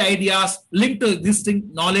 Connect the ideas linked to existing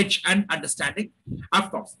knowledge and understanding. Of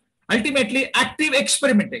course, ultimately, active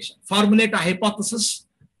experimentation. Formulate a hypothesis,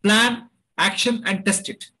 plan, action, and test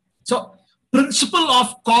it. So, principle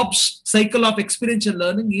of Cobb's cycle of experiential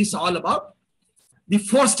learning is all about the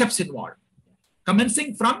 4 steps involved,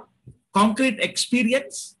 commencing from concrete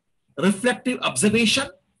experience, reflective observation,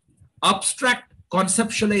 abstract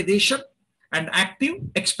conceptualization, and active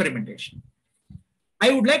experimentation.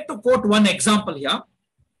 I would like to quote one example here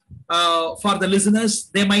for the listeners.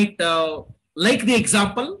 They might like the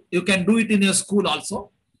example. You can do it in your school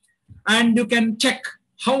also, and you can check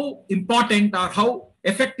how important or how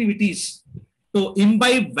effective it is to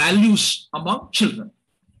imbibe values among children.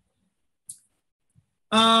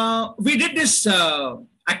 We did this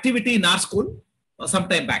activity in our school some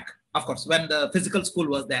time back, of course, when the physical school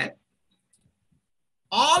was there.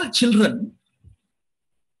 All children,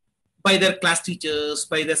 by their class teachers,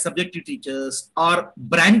 by their subjective teachers, are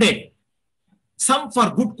branded, some for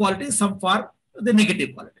good qualities, some for the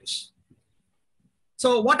negative qualities.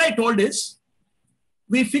 So what I told is,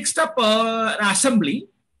 we fixed up an assembly,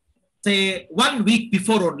 say 1 week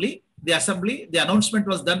before only, the assembly, the announcement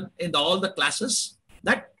was done in all the classes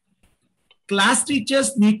that class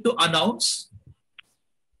teachers need to announce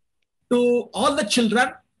to all the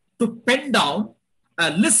children to pen down a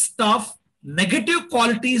list of negative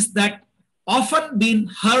qualities that often been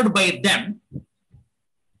heard by them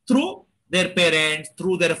through their parents,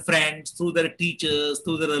 through their friends, through their teachers,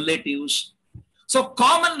 through their relatives. So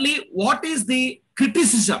commonly, what is the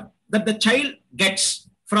criticism that the child gets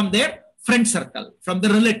from their friend circle, from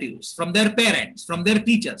their relatives, from their parents, from their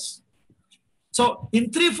teachers. So in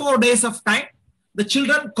 3-4 days of time, the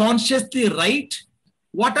children consciously write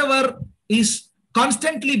whatever is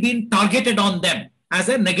constantly being targeted on them as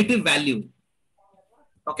a negative value.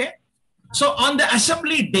 Okay. So on the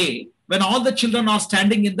assembly day, when all the children are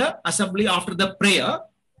standing in the assembly after the prayer,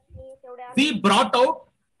 we brought out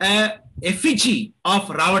a effigy of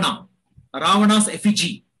Ravana, Ravana's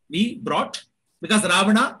effigy. We brought, because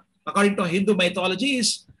Ravana, according to Hindu mythology,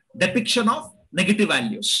 is depiction of negative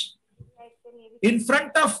values. In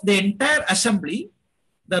front of the entire assembly,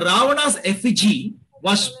 the Ravana's effigy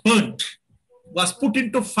was burnt, was put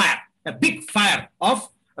into fire. A big fire of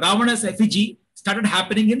Ravana's effigy started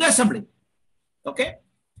happening in the assembly. Okay.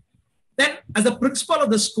 Then, as the principal of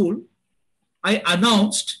the school, I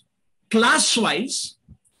announced class-wise,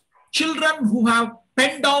 children who have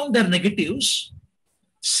penned down their negatives,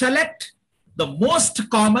 select the most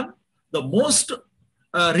common, the most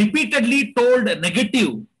repeatedly told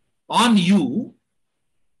negative on you,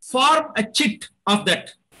 form a chit of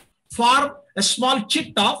that, form a small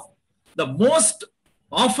chit of the most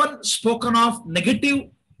often spoken of negative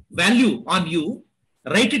value on you,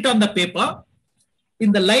 write it on the paper,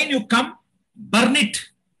 in the line you come, burn it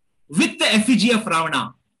with the effigy of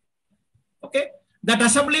Ravana. Okay, that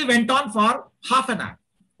assembly went on for half an hour.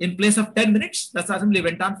 In place of 10 minutes, that assembly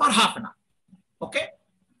went on for half an hour. Okay,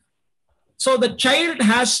 so the child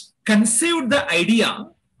has conceived the idea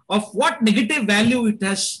of what negative value it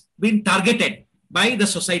has been targeted by the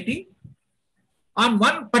society. On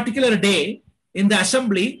one particular day in the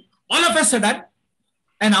assembly, all of a sudden,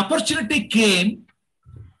 an opportunity came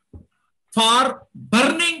for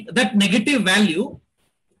burning that negative value,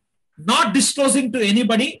 not disclosing to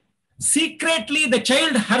anybody. Secretly, the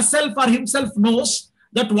child herself or himself knows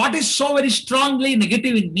that what is so very strongly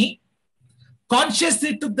negative in me,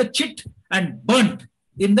 consciously took the chit and burnt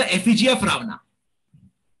in the effigy of Ravana.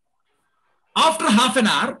 After half an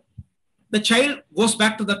hour, the child goes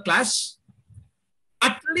back to the class.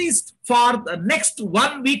 At least for the next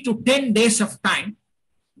 1 week to 10 days of time,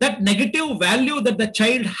 that negative value that the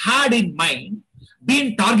child had in mind,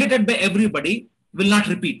 being targeted by everybody, will not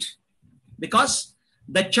repeat. Because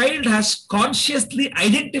the child has consciously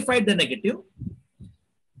identified the negative,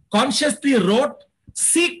 consciously wrote,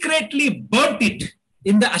 secretly burnt it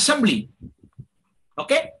in the assembly.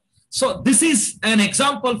 Okay? So this is an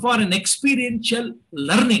example for an experiential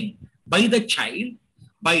learning by the child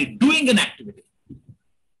by doing an activity.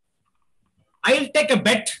 I'll take a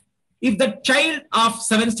bet. If the child of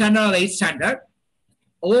 7th standard or 8th standard,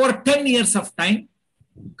 over 10 years of time,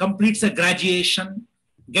 completes a graduation,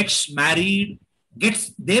 gets married,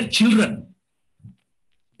 gets their children,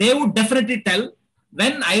 they would definitely tell,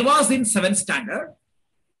 when I was in 7th standard,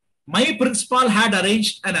 my principal had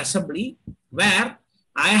arranged an assembly where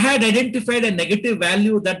I had identified a negative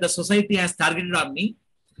value that the society has targeted on me.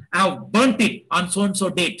 I have burnt it on so-and-so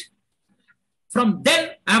date. From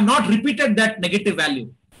then, I have not repeated that negative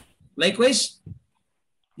value. Likewise,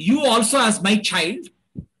 you also as my child,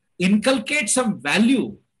 inculcate some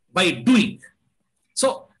value by doing.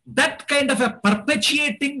 So that kind of a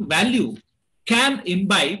perpetuating value can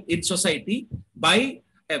imbibe in society by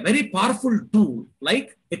a very powerful tool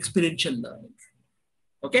like experiential learning.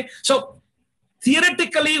 Okay, so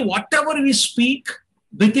theoretically, whatever we speak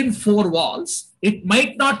within 4 walls, it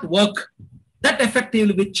might not work that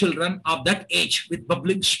effectively with children of that age with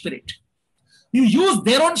bubbling spirit. You use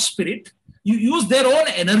their own spirit, you use their own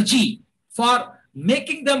energy for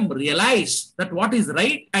making them realize that what is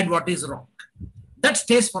right and what is wrong. That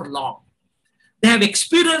stays for long. They have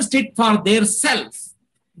experienced it for their self.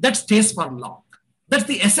 That stays for long. That's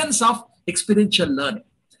the essence of experiential learning.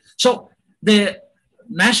 So the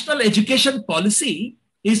national education policy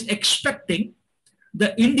is expecting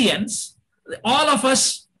the Indians, all of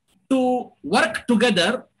us, to work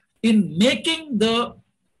together in making the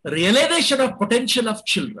realization of potential of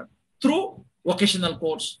children through vocational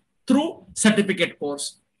course, through certificate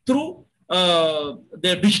course, through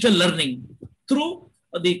the digital learning, through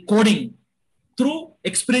the coding, through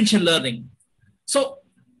experiential learning. So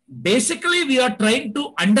basically, we are trying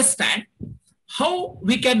to understand how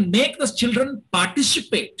we can make the children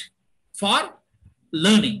participate for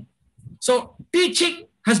learning. So teaching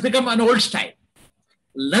has become an old style.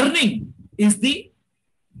 Learning is the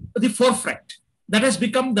forefront. That has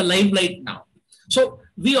become the limelight now. So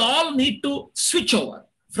we all need to switch over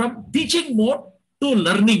from teaching mode to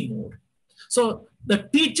learning mode. So the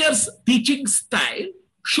teacher's teaching style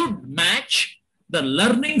should match the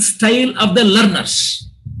learning style of the learners.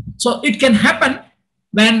 So it can happen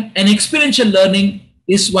when an experiential learning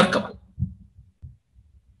is workable.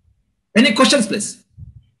 Any questions, please?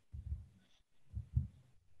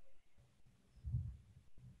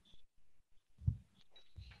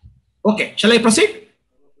 Okay, shall I proceed?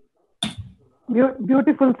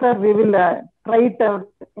 Beautiful, sir. We will try it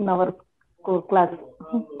out in our class.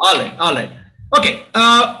 All right, all right. Okay,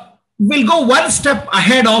 we'll go one step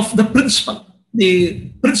ahead of the principle. The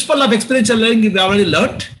principle of experiential learning we already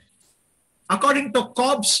learned. According to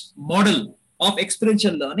Cobb's model of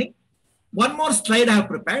experiential learning, one more slide I have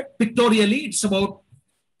prepared. Pictorially, it's about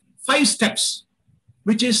 5 steps,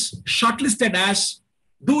 which is shortlisted as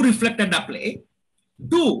do, reflect, and apply.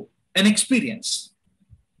 Do an experience.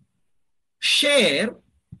 Share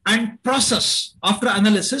and process after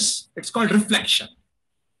analysis. It's called reflection.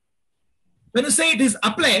 When you say it is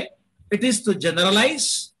apply, it is to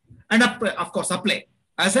generalize and of course apply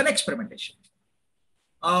as an experimentation.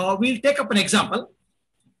 We'll take up an example.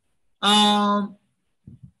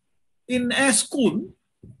 In a school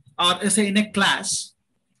or say in a class,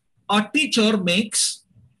 a teacher makes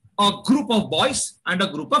a group of boys and a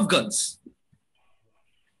group of girls.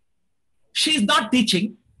 She is not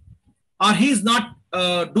teaching or he is not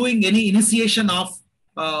doing any initiation of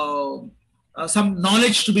some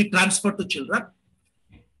knowledge to be transferred to children.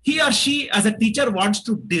 He or she as a teacher wants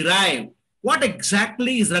to derive what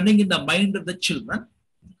exactly is running in the mind of the children,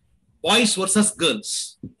 boys versus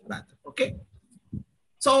girls. Okay.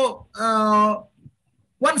 So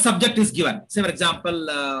one subject is given. Say for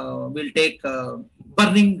example, we'll take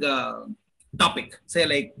burning topic, say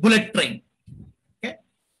like bullet train. Okay.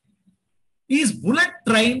 Is bullet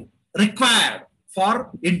train required for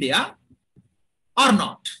India or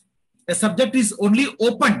not? The subject is only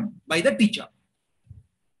opened by the teacher.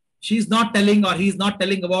 She is not telling or he is not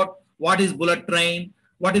telling about what is bullet train,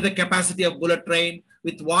 what is the capacity of bullet train,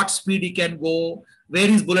 with what speed he can go, where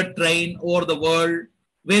is bullet train over the world,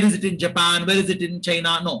 where is it in Japan, where is it in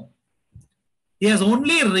China? No. He has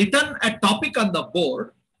only written a topic on the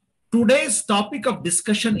board. Today's topic of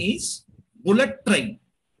discussion is bullet train.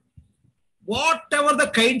 Whatever the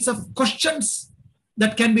kinds of questions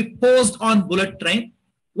that can be posed on bullet train,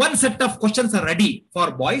 one set of questions are ready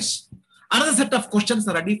for boys, another set of questions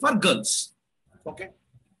are ready for girls. Okay.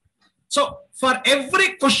 So for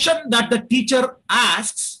every question that the teacher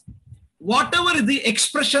asks, whatever is the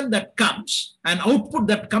expression that comes and output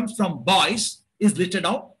that comes from boys is listed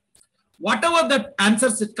out. Whatever the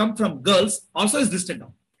answers that come from girls also is listed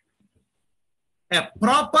down. A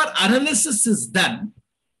proper analysis is done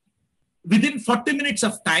within 40 minutes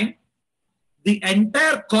of time. The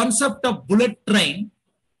entire concept of bullet train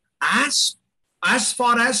as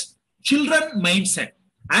far as children mindset,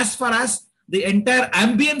 as far as the entire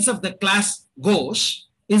ambience of the class goes,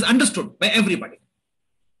 is understood by everybody.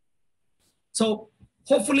 So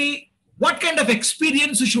hopefully, what kind of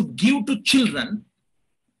experience you should give to children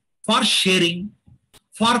for sharing,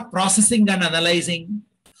 for processing and analyzing,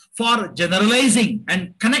 for generalizing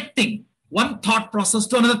and connecting one thought process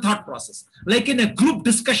to another thought process. Like in a group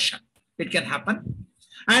discussion, it can happen.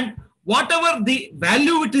 And whatever the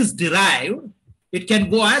value it is derived, it can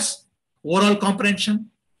go as oral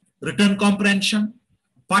comprehension, written comprehension,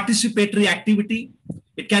 participatory activity.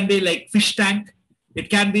 It can be like fish tank. It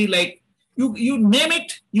can be like, you name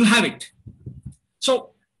it, you have it.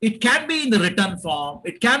 So it can be in the written form.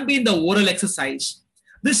 It can be in the oral exercise.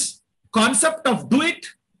 This concept of do it,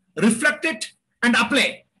 reflect it, and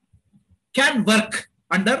apply can work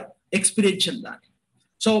under experiential learning.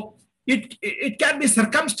 So it can be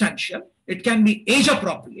circumstantial. It can be age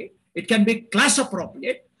appropriate. It can be class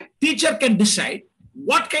appropriate. Teacher can decide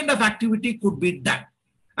what kind of activity could be done.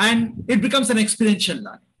 And it becomes an experiential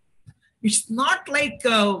learning. It's not like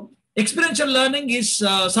experiential learning is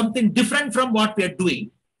something different from what we are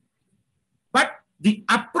doing. But the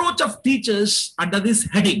approach of teachers under this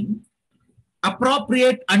heading,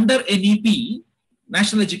 appropriate under NEP,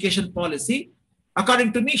 National Education Policy,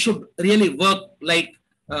 according to me, should really work like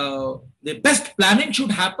the best planning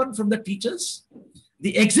should happen from the teachers.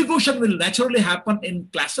 The execution will naturally happen in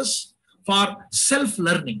classes for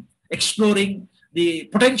self-learning, exploring the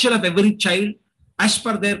potential of every child as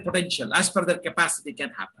per their potential, as per their capacity can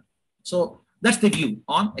happen. So that's the view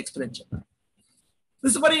on experiential learning.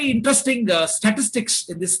 This is very interesting statistics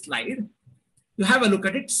in this slide. You have a look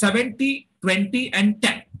at it, 70, 20, and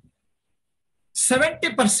 10.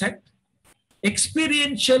 70%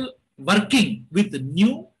 experiential working with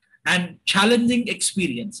new and challenging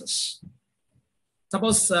experiences.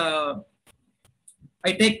 Suppose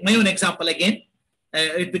I take my own example again.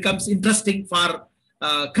 It becomes interesting for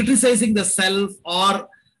criticizing the self or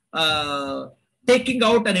taking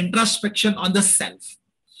out an introspection on the self.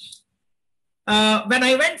 when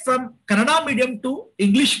I went from Kannada medium to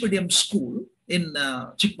English medium school in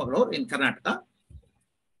Chikmagalur in Karnataka,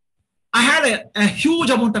 I had a huge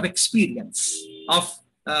amount of experience of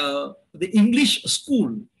the English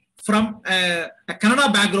school from a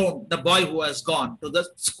Kannada background, the boy who has gone to the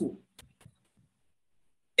school.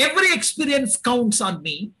 Every experience counts on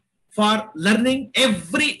me for learning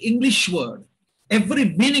every English word, every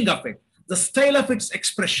meaning of it, the style of its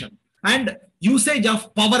expression, and usage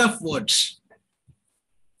of power of words.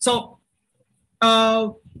 So,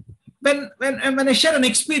 when I share an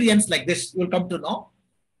experience like this, you'll come to know.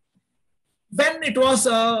 When it was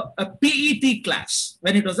a PET class,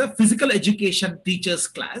 when it was a physical education teacher's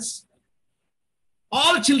class,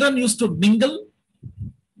 all children used to mingle.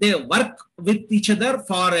 They work with each other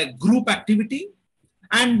for a group activity,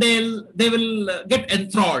 and they will get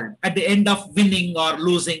enthralled at the end of winning or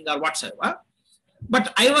losing or whatsoever.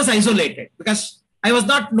 But I was isolated because I was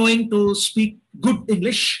not knowing to speak good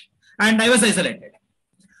English, and I was isolated.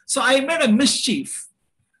 So I made a mischief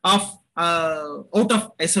of out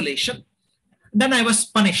of isolation. Then I was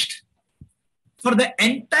punished for the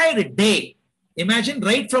entire day. Imagine,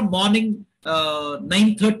 right from morning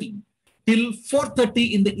 9:30 till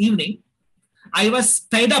 4:30 in the evening, I was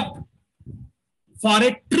tied up for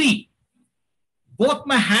a tree. Both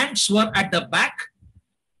my hands were at the back,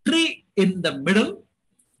 tree in the middle,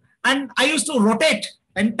 and I used to rotate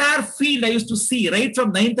entire field. I used to see right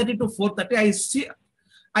from 9:30 to 4:30.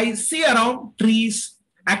 I see around trees,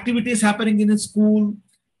 activities happening in the school,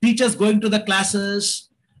 teachers going to the classes,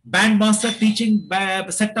 band master teaching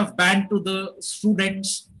a set of band to the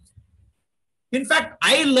students. In fact,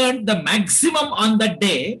 I learned the maximum on that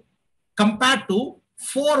day compared to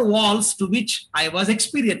 4 walls to which I was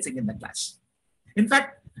experiencing in the class. In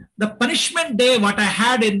fact, the punishment day what I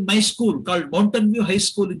had in my school called Mountain View High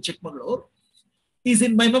School in Chikmagalur is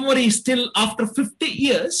in my memory still after 50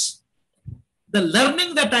 years. The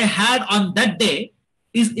learning that I had on that day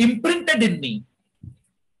is imprinted in me.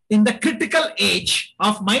 In the critical age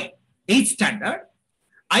of my 8th standard,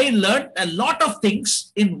 I learned a lot of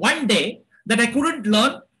things in one day that I couldn't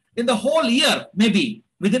learn in the whole year, maybe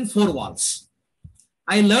within 4 walls.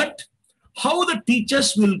 I learned how the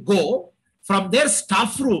teachers will go from their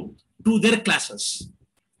staff room to their classes.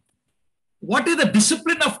 What is the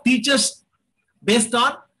discipline of teachers based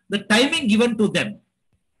on the timing given to them?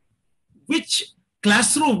 Which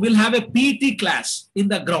classroom will have a PET class in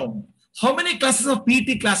the ground? How many classes of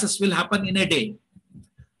PET classes will happen in a day?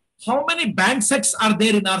 How many band sets are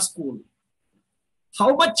there in our school?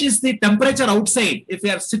 How much is the temperature outside? If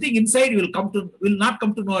you are sitting inside, you will not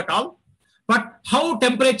come to know at all. But how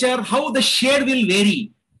temperature, how the shade will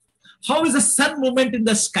vary? How is the sun movement in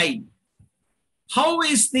the sky? How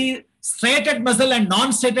is the striated muscle and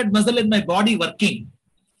non-striated muscle in my body working?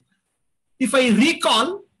 If I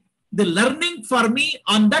recall, the learning for me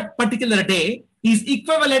on that particular day is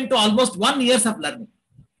equivalent to almost 1 year of learning.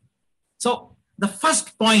 So the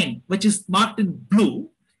first point, which is marked in blue,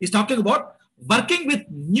 is talking about working with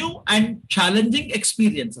new and challenging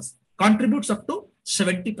experiences, contributes up to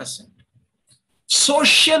 70%.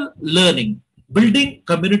 Social learning, building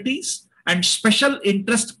communities and special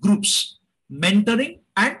interest groups, mentoring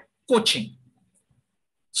and coaching.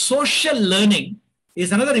 Social learning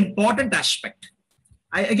is another important aspect.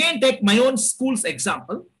 I again take my own school's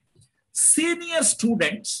example. Senior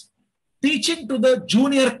students teaching to the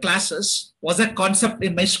junior classes was a concept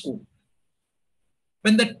in my school.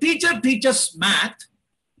 When the teacher teaches math,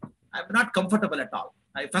 I'm not comfortable at all.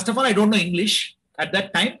 First of all, I don't know English at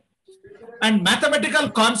that time, and mathematical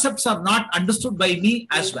concepts are not understood by me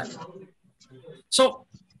as well. So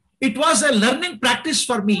it was a learning practice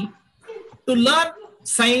for me to learn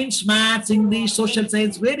science, maths, English, social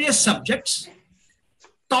science, various subjects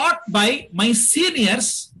taught by my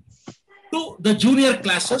seniors to the junior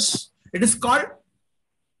classes. It is called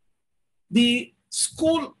the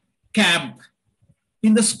school camp.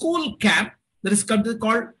 In the school camp, there is something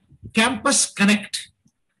called Campus Connect.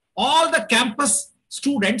 All the campus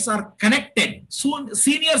students are connected. Soon,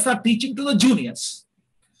 seniors are teaching to the juniors.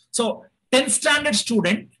 So 10th standard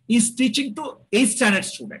student is teaching to 8th standard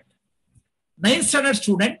student. 9th standard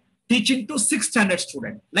student teaching to 6th standard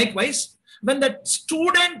student. Likewise, when the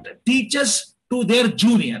student teaches to their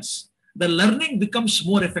juniors, the learning becomes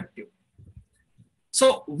more effective.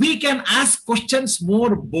 So we can ask questions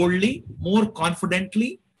more boldly, more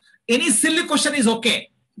confidently. Any silly question is okay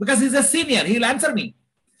because he's a senior, he'll answer me.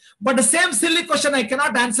 But the same silly question I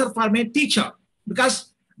cannot answer for my teacher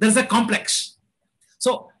because there's a complex.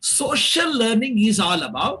 So social learning is all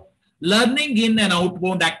about learning in an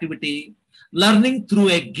outbound activity, learning through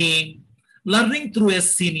a game, learning through a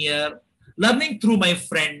senior, learning through my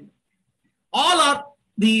friend. All are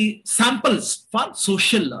the samples for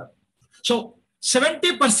social learning. So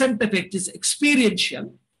 70% of it is experiential,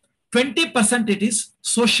 20% it is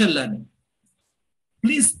social learning.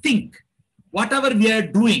 Please think, whatever we are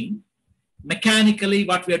doing, mechanically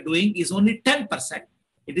what we are doing is only 10%.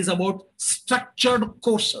 It is about structured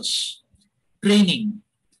courses, training,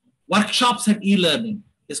 workshops and e-learning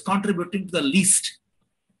is contributing to the least.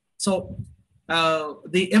 So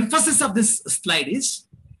the emphasis of this slide is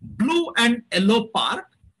blue and yellow part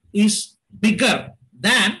is bigger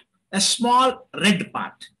than a small red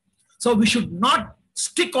part. So we should not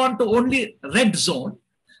stick on to only red zone.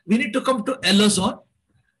 We need to come to yellow zone.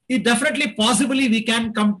 It definitely, possibly, we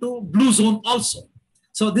can come to blue zone also.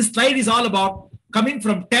 So this slide is all about coming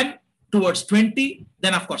from 10 towards 20,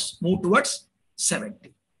 then of course move towards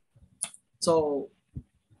 70. So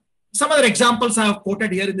some other examples I have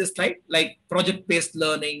quoted here in this slide, like project-based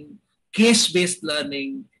learning, case-based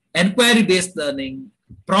learning, inquiry-based learning,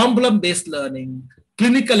 problem-based learning,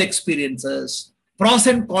 clinical experiences, pros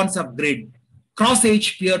and cons of grid,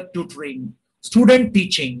 cross-age peer tutoring, student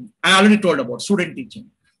teaching. I already told about student teaching,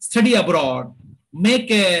 study abroad, make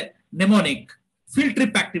a mnemonic, field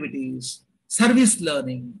trip activities, service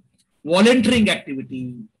learning, volunteering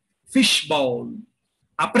activity, fish bowl,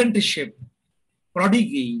 apprenticeship,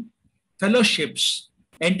 prodigy, fellowships,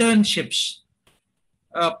 internships,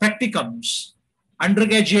 practicums,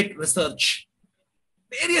 undergraduate research.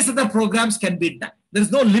 Various other programs can be done. There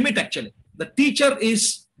is no limit actually. The teacher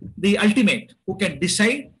is the ultimate who can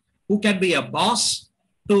decide, who can be a boss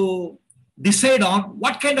to decide on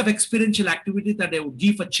what kind of experiential activity that they would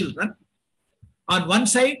give for children. On one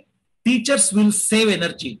side, teachers will save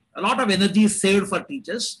energy. A lot of energy is saved for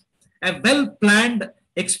teachers. A well-planned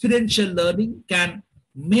experiential learning can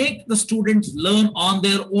make the students learn on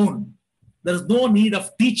their own. There is no need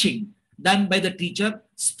of teaching done by the teacher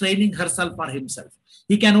training herself or himself.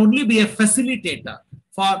 He can only be a facilitator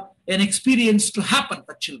for an experience to happen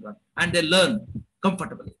for children and they learn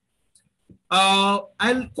comfortably.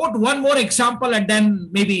 I'll quote one more example and then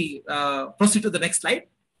maybe proceed to the next slide.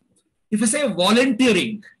 If I say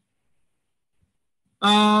volunteering,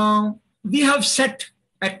 we have set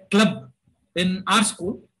a club in our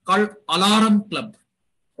school called Alarm Club.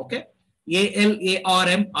 Okay,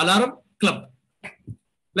 ALARM, Alarm Club.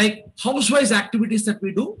 Like housewise activities that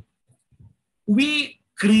we do, we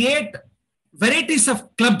create varieties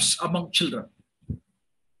of clubs among children.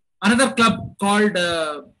 Another club called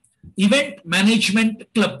Event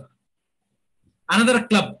Management Club. Another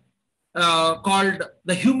club called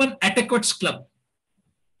the Human Adequates Club.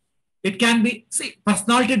 It can be, see,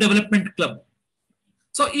 Personality Development Club.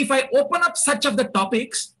 So if I open up such of the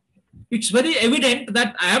topics, it's very evident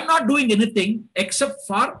that I am not doing anything except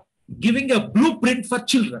for giving a blueprint for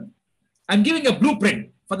children. I'm giving a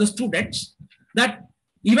blueprint for the students that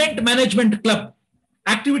Event Management Club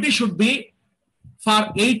activity should be for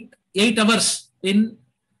 8 hours in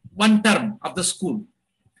one term of the school.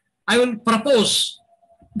 I will propose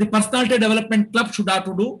the Personality Development Club should have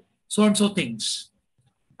to do so and so things.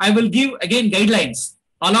 I will give again guidelines.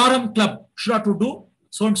 Alarm Club should have to do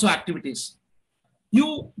so and so activities.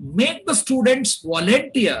 You make the students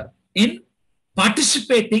volunteer in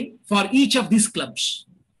participating for each of these clubs.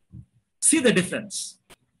 See the difference.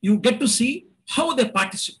 You get to see how they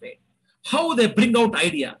participate, how they bring out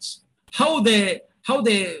ideas, how they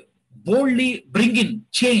boldly bring in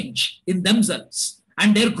change in themselves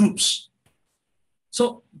and their groups.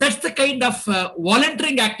 So that's the kind of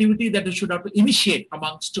volunteering activity that we should have to initiate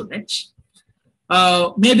among students.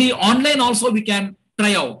 Maybe online also we can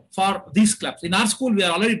try out for these clubs. In our school, we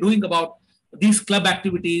are already doing about these club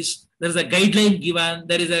activities. There is a guideline given.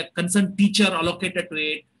 There is a concerned teacher allocated to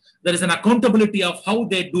it. There is an accountability of how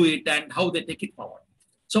they do it and how they take it forward.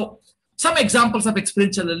 So some examples of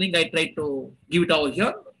experiential learning, I try to give it over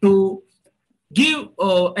here to give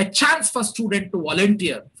a chance for students to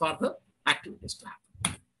volunteer for the activities to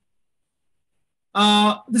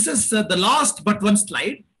happen. This is the last but one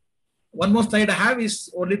slide. One more slide I have is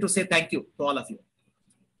only to say thank you to all of you.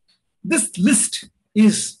 This list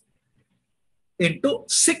is into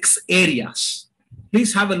 6 areas.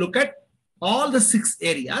 Please have a look at all the 6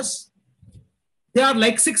 areas. They are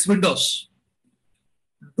like 6 windows.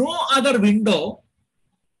 No other window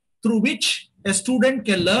through which a student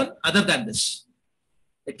can learn other than this.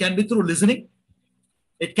 It can be through listening.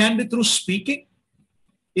 It can be through speaking.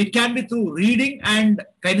 It can be through reading and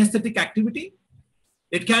kinesthetic activity.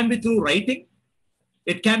 It can be through writing.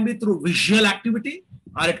 It can be through visual activity,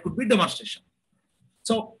 or it could be demonstration.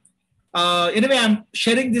 So anyway, I'm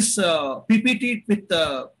sharing this PPT with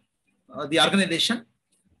the organization.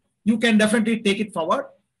 you can definitely take it forward.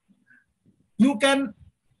 You can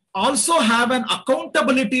also have an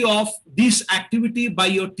accountability of this activity by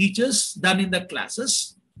your teachers done in the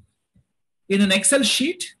classes. In an Excel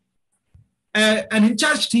sheet, an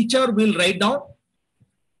in-charge teacher will write down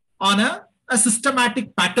on a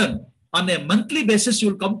systematic pattern. On a monthly basis,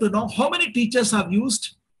 you'll come to know how many teachers have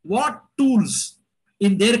used what tools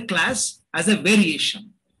in their class as a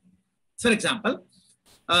variation. For example,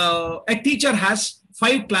 a teacher has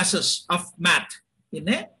 5 classes of math in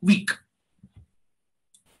a week.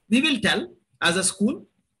 We will tell as a school,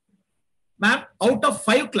 ma'am, out of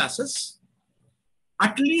 5 classes,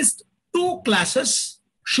 at least 2 classes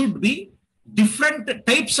should be different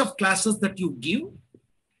types of classes that you give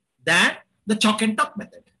than the chalk and talk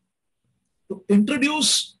method. To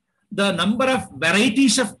introduce the number of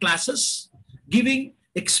varieties of classes, giving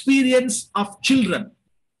experience of children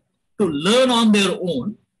to learn on their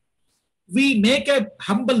own, we make a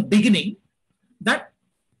humble beginning that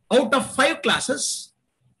out of 5 classes,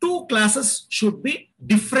 2 classes should be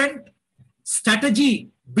different strategy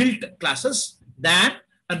built classes than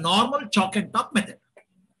a normal chalk and talk method.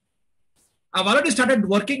 I've already started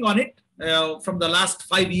working on it from the last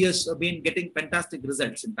 5 years. I've been getting fantastic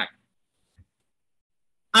results, in fact.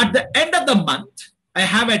 At the end of the month, I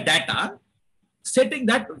have a data stating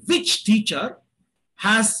that which teacher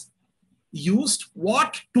has used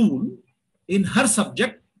what tool in her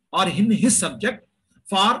subject or in his subject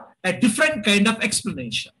for a different kind of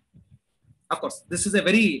explanation. Of course, this is a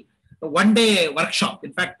very one-day workshop.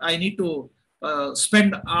 In fact, I need to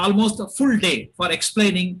spend almost a full day for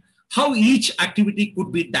explaining how each activity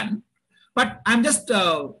could be done. But I'm just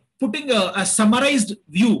putting a summarized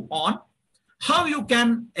view on how you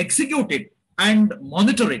can execute it and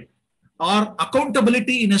monitor it, or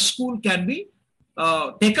accountability in a school can be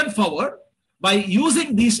taken forward by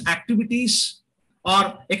using these activities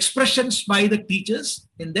or expressions by the teachers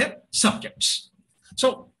in their subjects.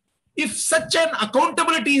 So if such an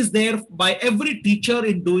accountability is there by every teacher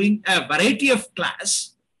in doing a variety of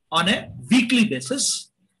class on a weekly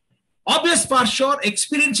basis, obvious for sure,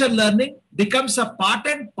 experiential learning becomes a part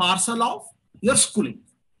and parcel of your schooling.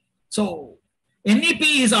 So NEP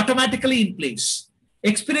is automatically in place.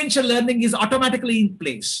 Experiential learning is automatically in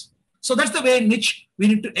place. So that's the way in which we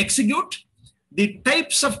need to execute the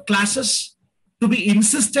types of classes to be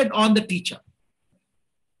insisted on the teacher.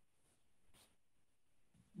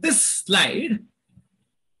 This slide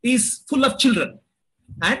is full of children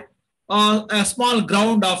and a small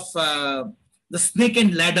ground of the snake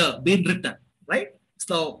and ladder being written, right?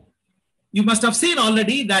 So you must have seen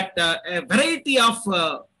already that a variety of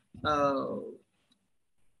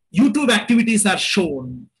YouTube activities are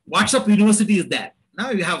shown. WhatsApp University is there. Now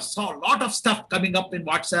you have saw a lot of stuff coming up in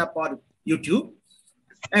WhatsApp or YouTube.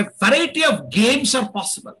 A variety of games are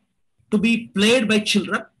possible to be played by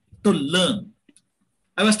children to learn.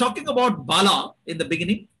 I was talking about Bala in the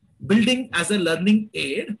beginning, building as a learning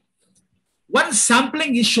aid. One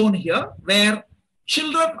sampling is shown here where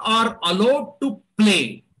children are allowed to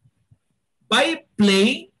play. By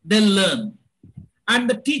playing, they learn. And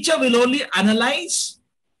the teacher will only analyze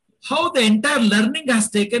how the entire learning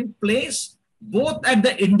has taken place, both at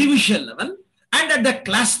the individual level and at the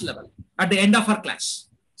class level, at the end of our class.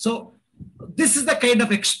 So this is the kind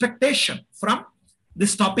of expectation from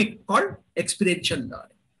this topic called experiential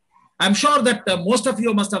learning. I'm sure that most of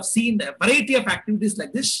you must have seen a variety of activities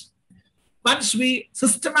like this. Once we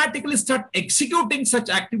systematically start executing such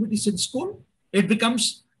activities in school, it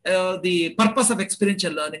becomes the purpose of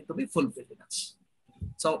experiential learning to be fulfilled in us.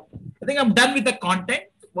 So I think I'm done with the content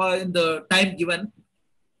in the time given.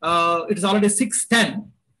 It is already 6:10.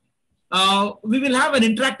 We will have an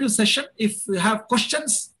interactive session. If you have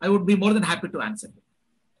questions, I would be more than happy to answer.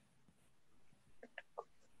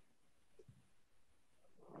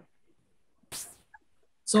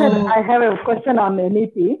 So, sir, I have a question on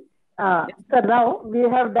NEP. Sir, now we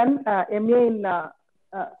have done MA in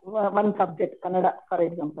one subject, Kannada, for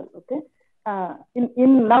example. Okay.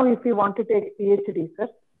 In now, if we want to take PhD, sir,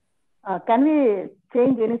 can we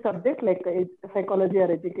change any subject like psychology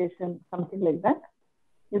or education, something like that?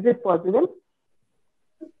 Is it possible?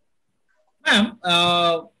 Ma'am,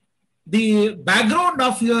 the background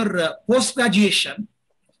of your post-graduation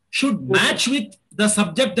should match with the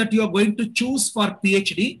subject that you are going to choose for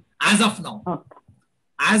PhD as of now. Okay.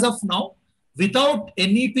 As of now, without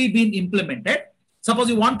NEP being implemented, suppose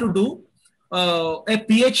you want to do a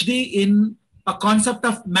PhD in a concept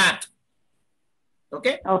of math.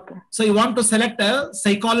 Okay. Okay. So you want to select a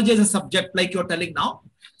psychology as a subject, like you're telling now.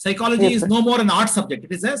 Psychology Yes, is sir. no more an art subject.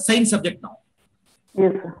 It is a science subject now.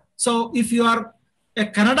 Yes, sir. So if you are a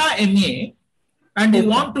Kannada MA, and you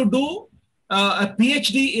want to do a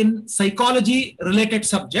PhD in psychology related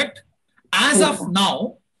subject, as of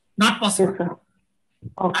now, not possible.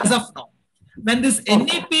 Okay. As of now. When this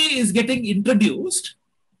NEP is getting introduced,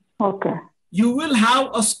 you will have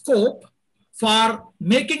a scope for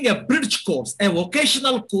making a bridge course, a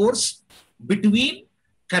vocational course between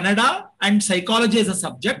Kannada and psychology as a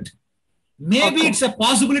subject. Maybe it's a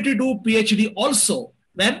possibility to do PhD also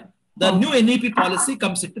when the new NEP policy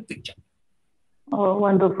comes into picture. Oh,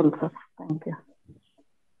 wonderful, sir. Thank you.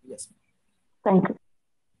 Yes. Thank you.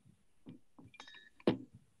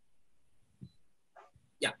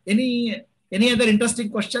 Yeah. Any other interesting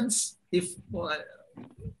questions? If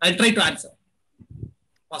I'll try to answer.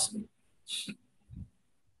 Possibly.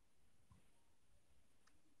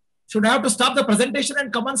 Should I have to stop the presentation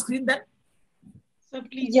and come on screen then? So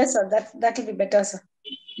please. Yes, sir. That will be better, sir.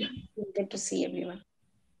 Yeah. We'll get to see everyone.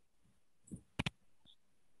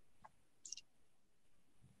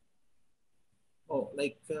 Oh,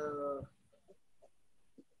 like.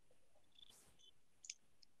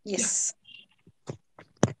 Yes. Yeah.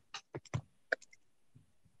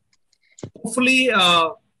 Hopefully,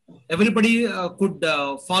 everybody could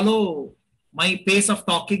follow my pace of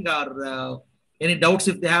talking, or any doubts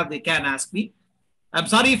if they have, they can ask me. I'm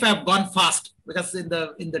sorry if I've gone fast, because in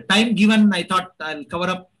the time given, I thought I'll cover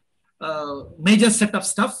up major set of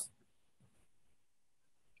stuff.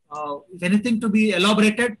 If anything to be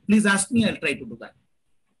elaborated, please ask me. I'll try to do that.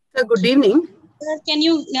 Sir, good evening. Sir, can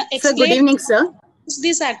you explain? Sir, good evening, sir.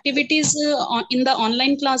 These activities in the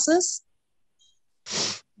online classes?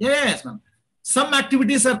 Yes, ma'am. Some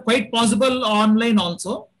activities are quite possible online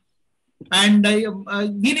also, and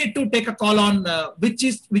we need to take a call on which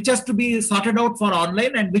has to be sorted out for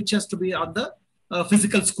online and which has to be on the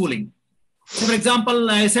physical schooling. So, for example,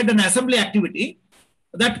 I said an assembly activity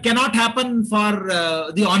that cannot happen for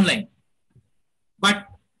the online, but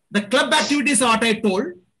the club activities, what I told,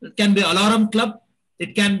 it can be alarm club,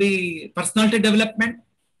 it can be personality development,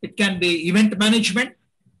 it can be event management,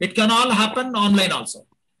 it can all happen online also.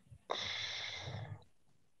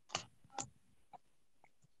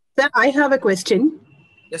 Sir, I have a question.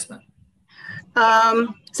 Yes, ma'am.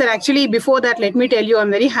 Sir, actually, before that, let me tell you,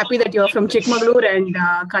 I'm very happy that you're from Chikmagalur and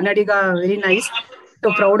Kannadiga, very nice.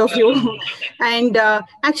 So proud of you. And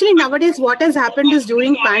actually, nowadays, what has happened is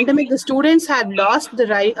during pandemic, the students have lost the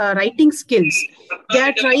writing skills. They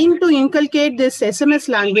are trying to inculcate this SMS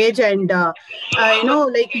language and,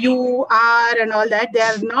 like you are and all that. They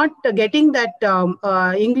are not getting that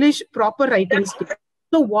English proper writing skills.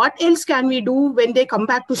 So what else can we do when they come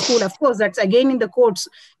back to school? Of course, that's again in the courts.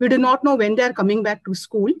 We do not know when they are coming back to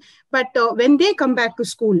school. But when they come back to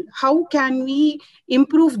school, how can we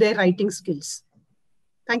improve their writing skills?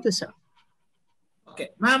 Thank you, sir. Okay,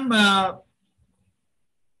 ma'am.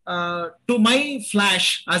 To my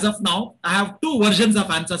flash, as of now, I have two versions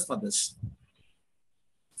of answers for this.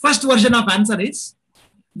 First version of answer is,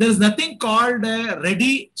 there is nothing called a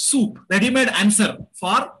ready-made answer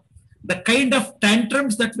for the kind of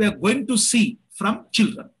tantrums that we are going to see from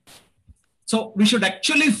children. So we should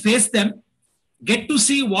actually face them, get to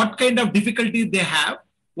see what kind of difficulty they have,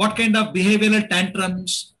 what kind of behavioral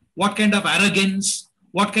tantrums, what kind of arrogance,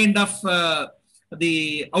 what kind of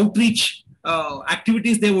the outreach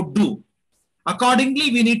activities they would do. Accordingly,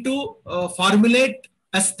 we need to formulate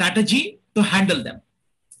a strategy to handle them.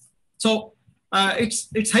 So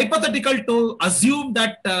it's hypothetical to assume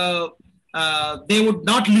that they would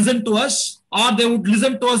not listen to us, or they would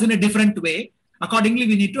listen to us in a different way. Accordingly,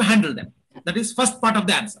 we need to handle them. That is first part of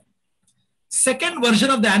the answer. Second version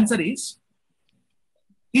of the answer is,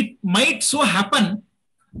 it might so happen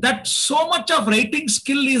that so much of writing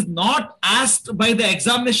skill is not asked by the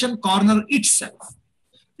examination corner itself.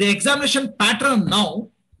 The examination pattern now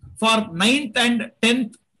for 9th and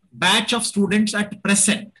 10th batch of students at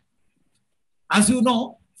present, as you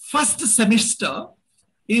know, first semester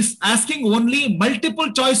is asking only multiple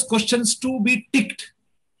choice questions to be ticked.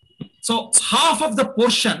 So half of the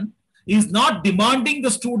portion is not demanding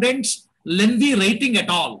the students lengthy writing at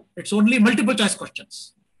all. It's only multiple choice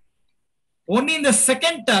questions. Only in the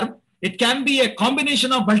second term, it can be a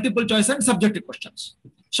combination of multiple choice and subjective questions.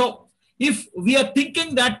 So if we are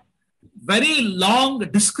thinking that very long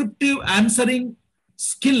descriptive answering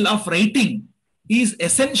skill of writing is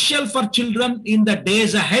essential for children in the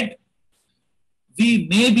days ahead, we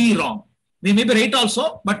may be wrong. We may be right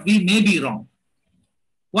also, but we may be wrong.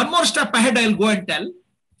 One more step ahead, I'll go and tell.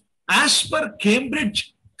 As per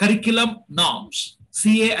Cambridge curriculum norms,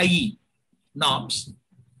 CAIE norms,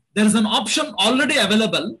 there is an option already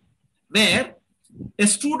available where a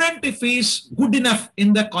student, if he is good enough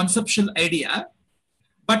in the conceptual idea,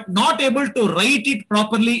 but not able to write it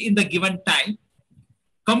properly in the given time,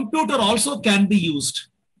 computer also can be used.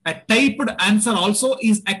 A typed answer also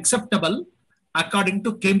is acceptable according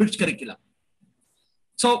to Cambridge curriculum.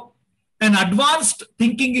 So an advanced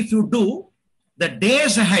thinking, if you do, the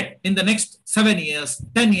days ahead in the next 7 years,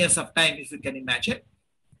 10 years of time, if you can imagine,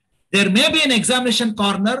 there may be an examination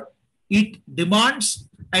corner. It demands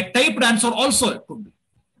a typed answer also. It could be.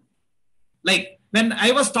 Like when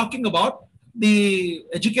I was talking about the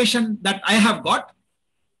education that I have got,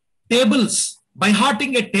 tables, by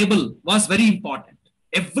hearting a table was very important.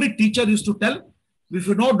 Every teacher used to tell, if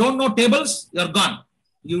you don't know tables, you're gone.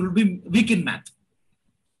 You will be weak in math.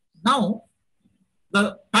 Now,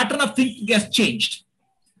 the pattern of thinking has changed.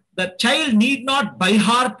 The child need not by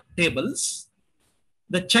heart tables.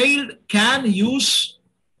 The child can use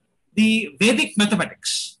the Vedic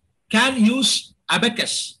mathematics, can use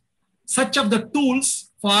abacus, such of the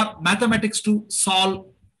tools for mathematics to solve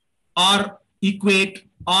or equate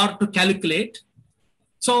or to calculate.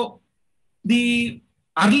 So the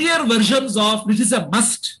earlier versions of this is a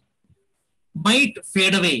must might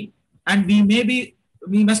fade away, and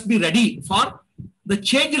we must be ready for the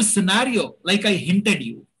changed scenario, like I hinted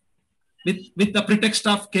you, with the pretext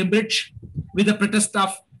of Cambridge, with the pretext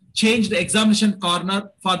of changed examination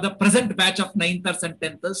corner for the present batch of 9thers and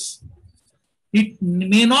 10thers. It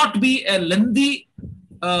may not be a lengthy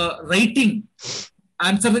writing,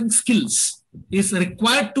 answering skills is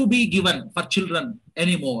required to be given for children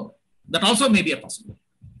anymore. That also may be a possibility.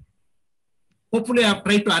 Hopefully, I have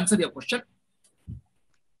tried to answer your question.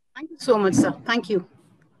 Thank you so much, sir. Thank you.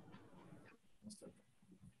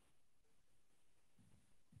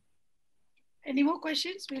 Any more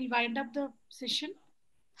questions? We'll wind up the session.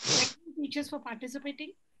 Thank you, teachers, for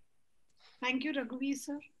participating. Thank you, Raghuveer,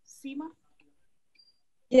 sir. Seema?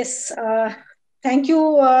 Yes, thank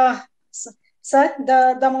you, sir.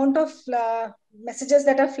 The amount of messages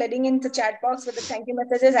that are flooding in the chat box with the thank you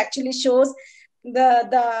messages actually shows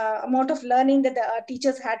the amount of learning that the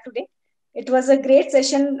teachers had today. It was a great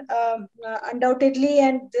session, undoubtedly,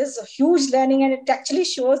 and there's a huge learning, and it actually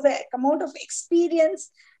shows the amount of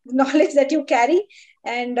experience, knowledge that you carry.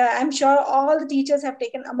 And I'm sure all the teachers have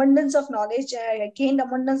taken abundance of knowledge, gained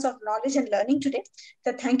abundance of knowledge and learning today.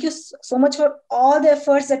 So thank you so much for all the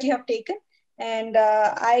efforts that you have taken. And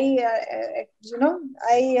I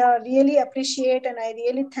really appreciate, and I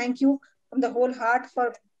really thank you from the whole heart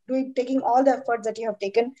for taking all the efforts that you have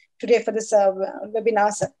taken today for this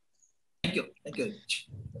webinar, sir. Thank you. Thank you.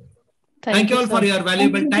 Thank you all for your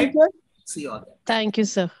valuable time. See you all. Thank you,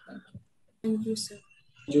 sir. Thank you, sir.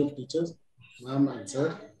 Thank you, teachers. Ma'am and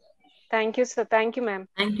sir. Thank you, sir. Thank you, ma'am.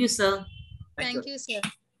 Thank you, sir. Thank you, sir.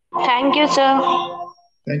 Thank you, sir.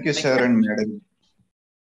 Thank you, sir and madam.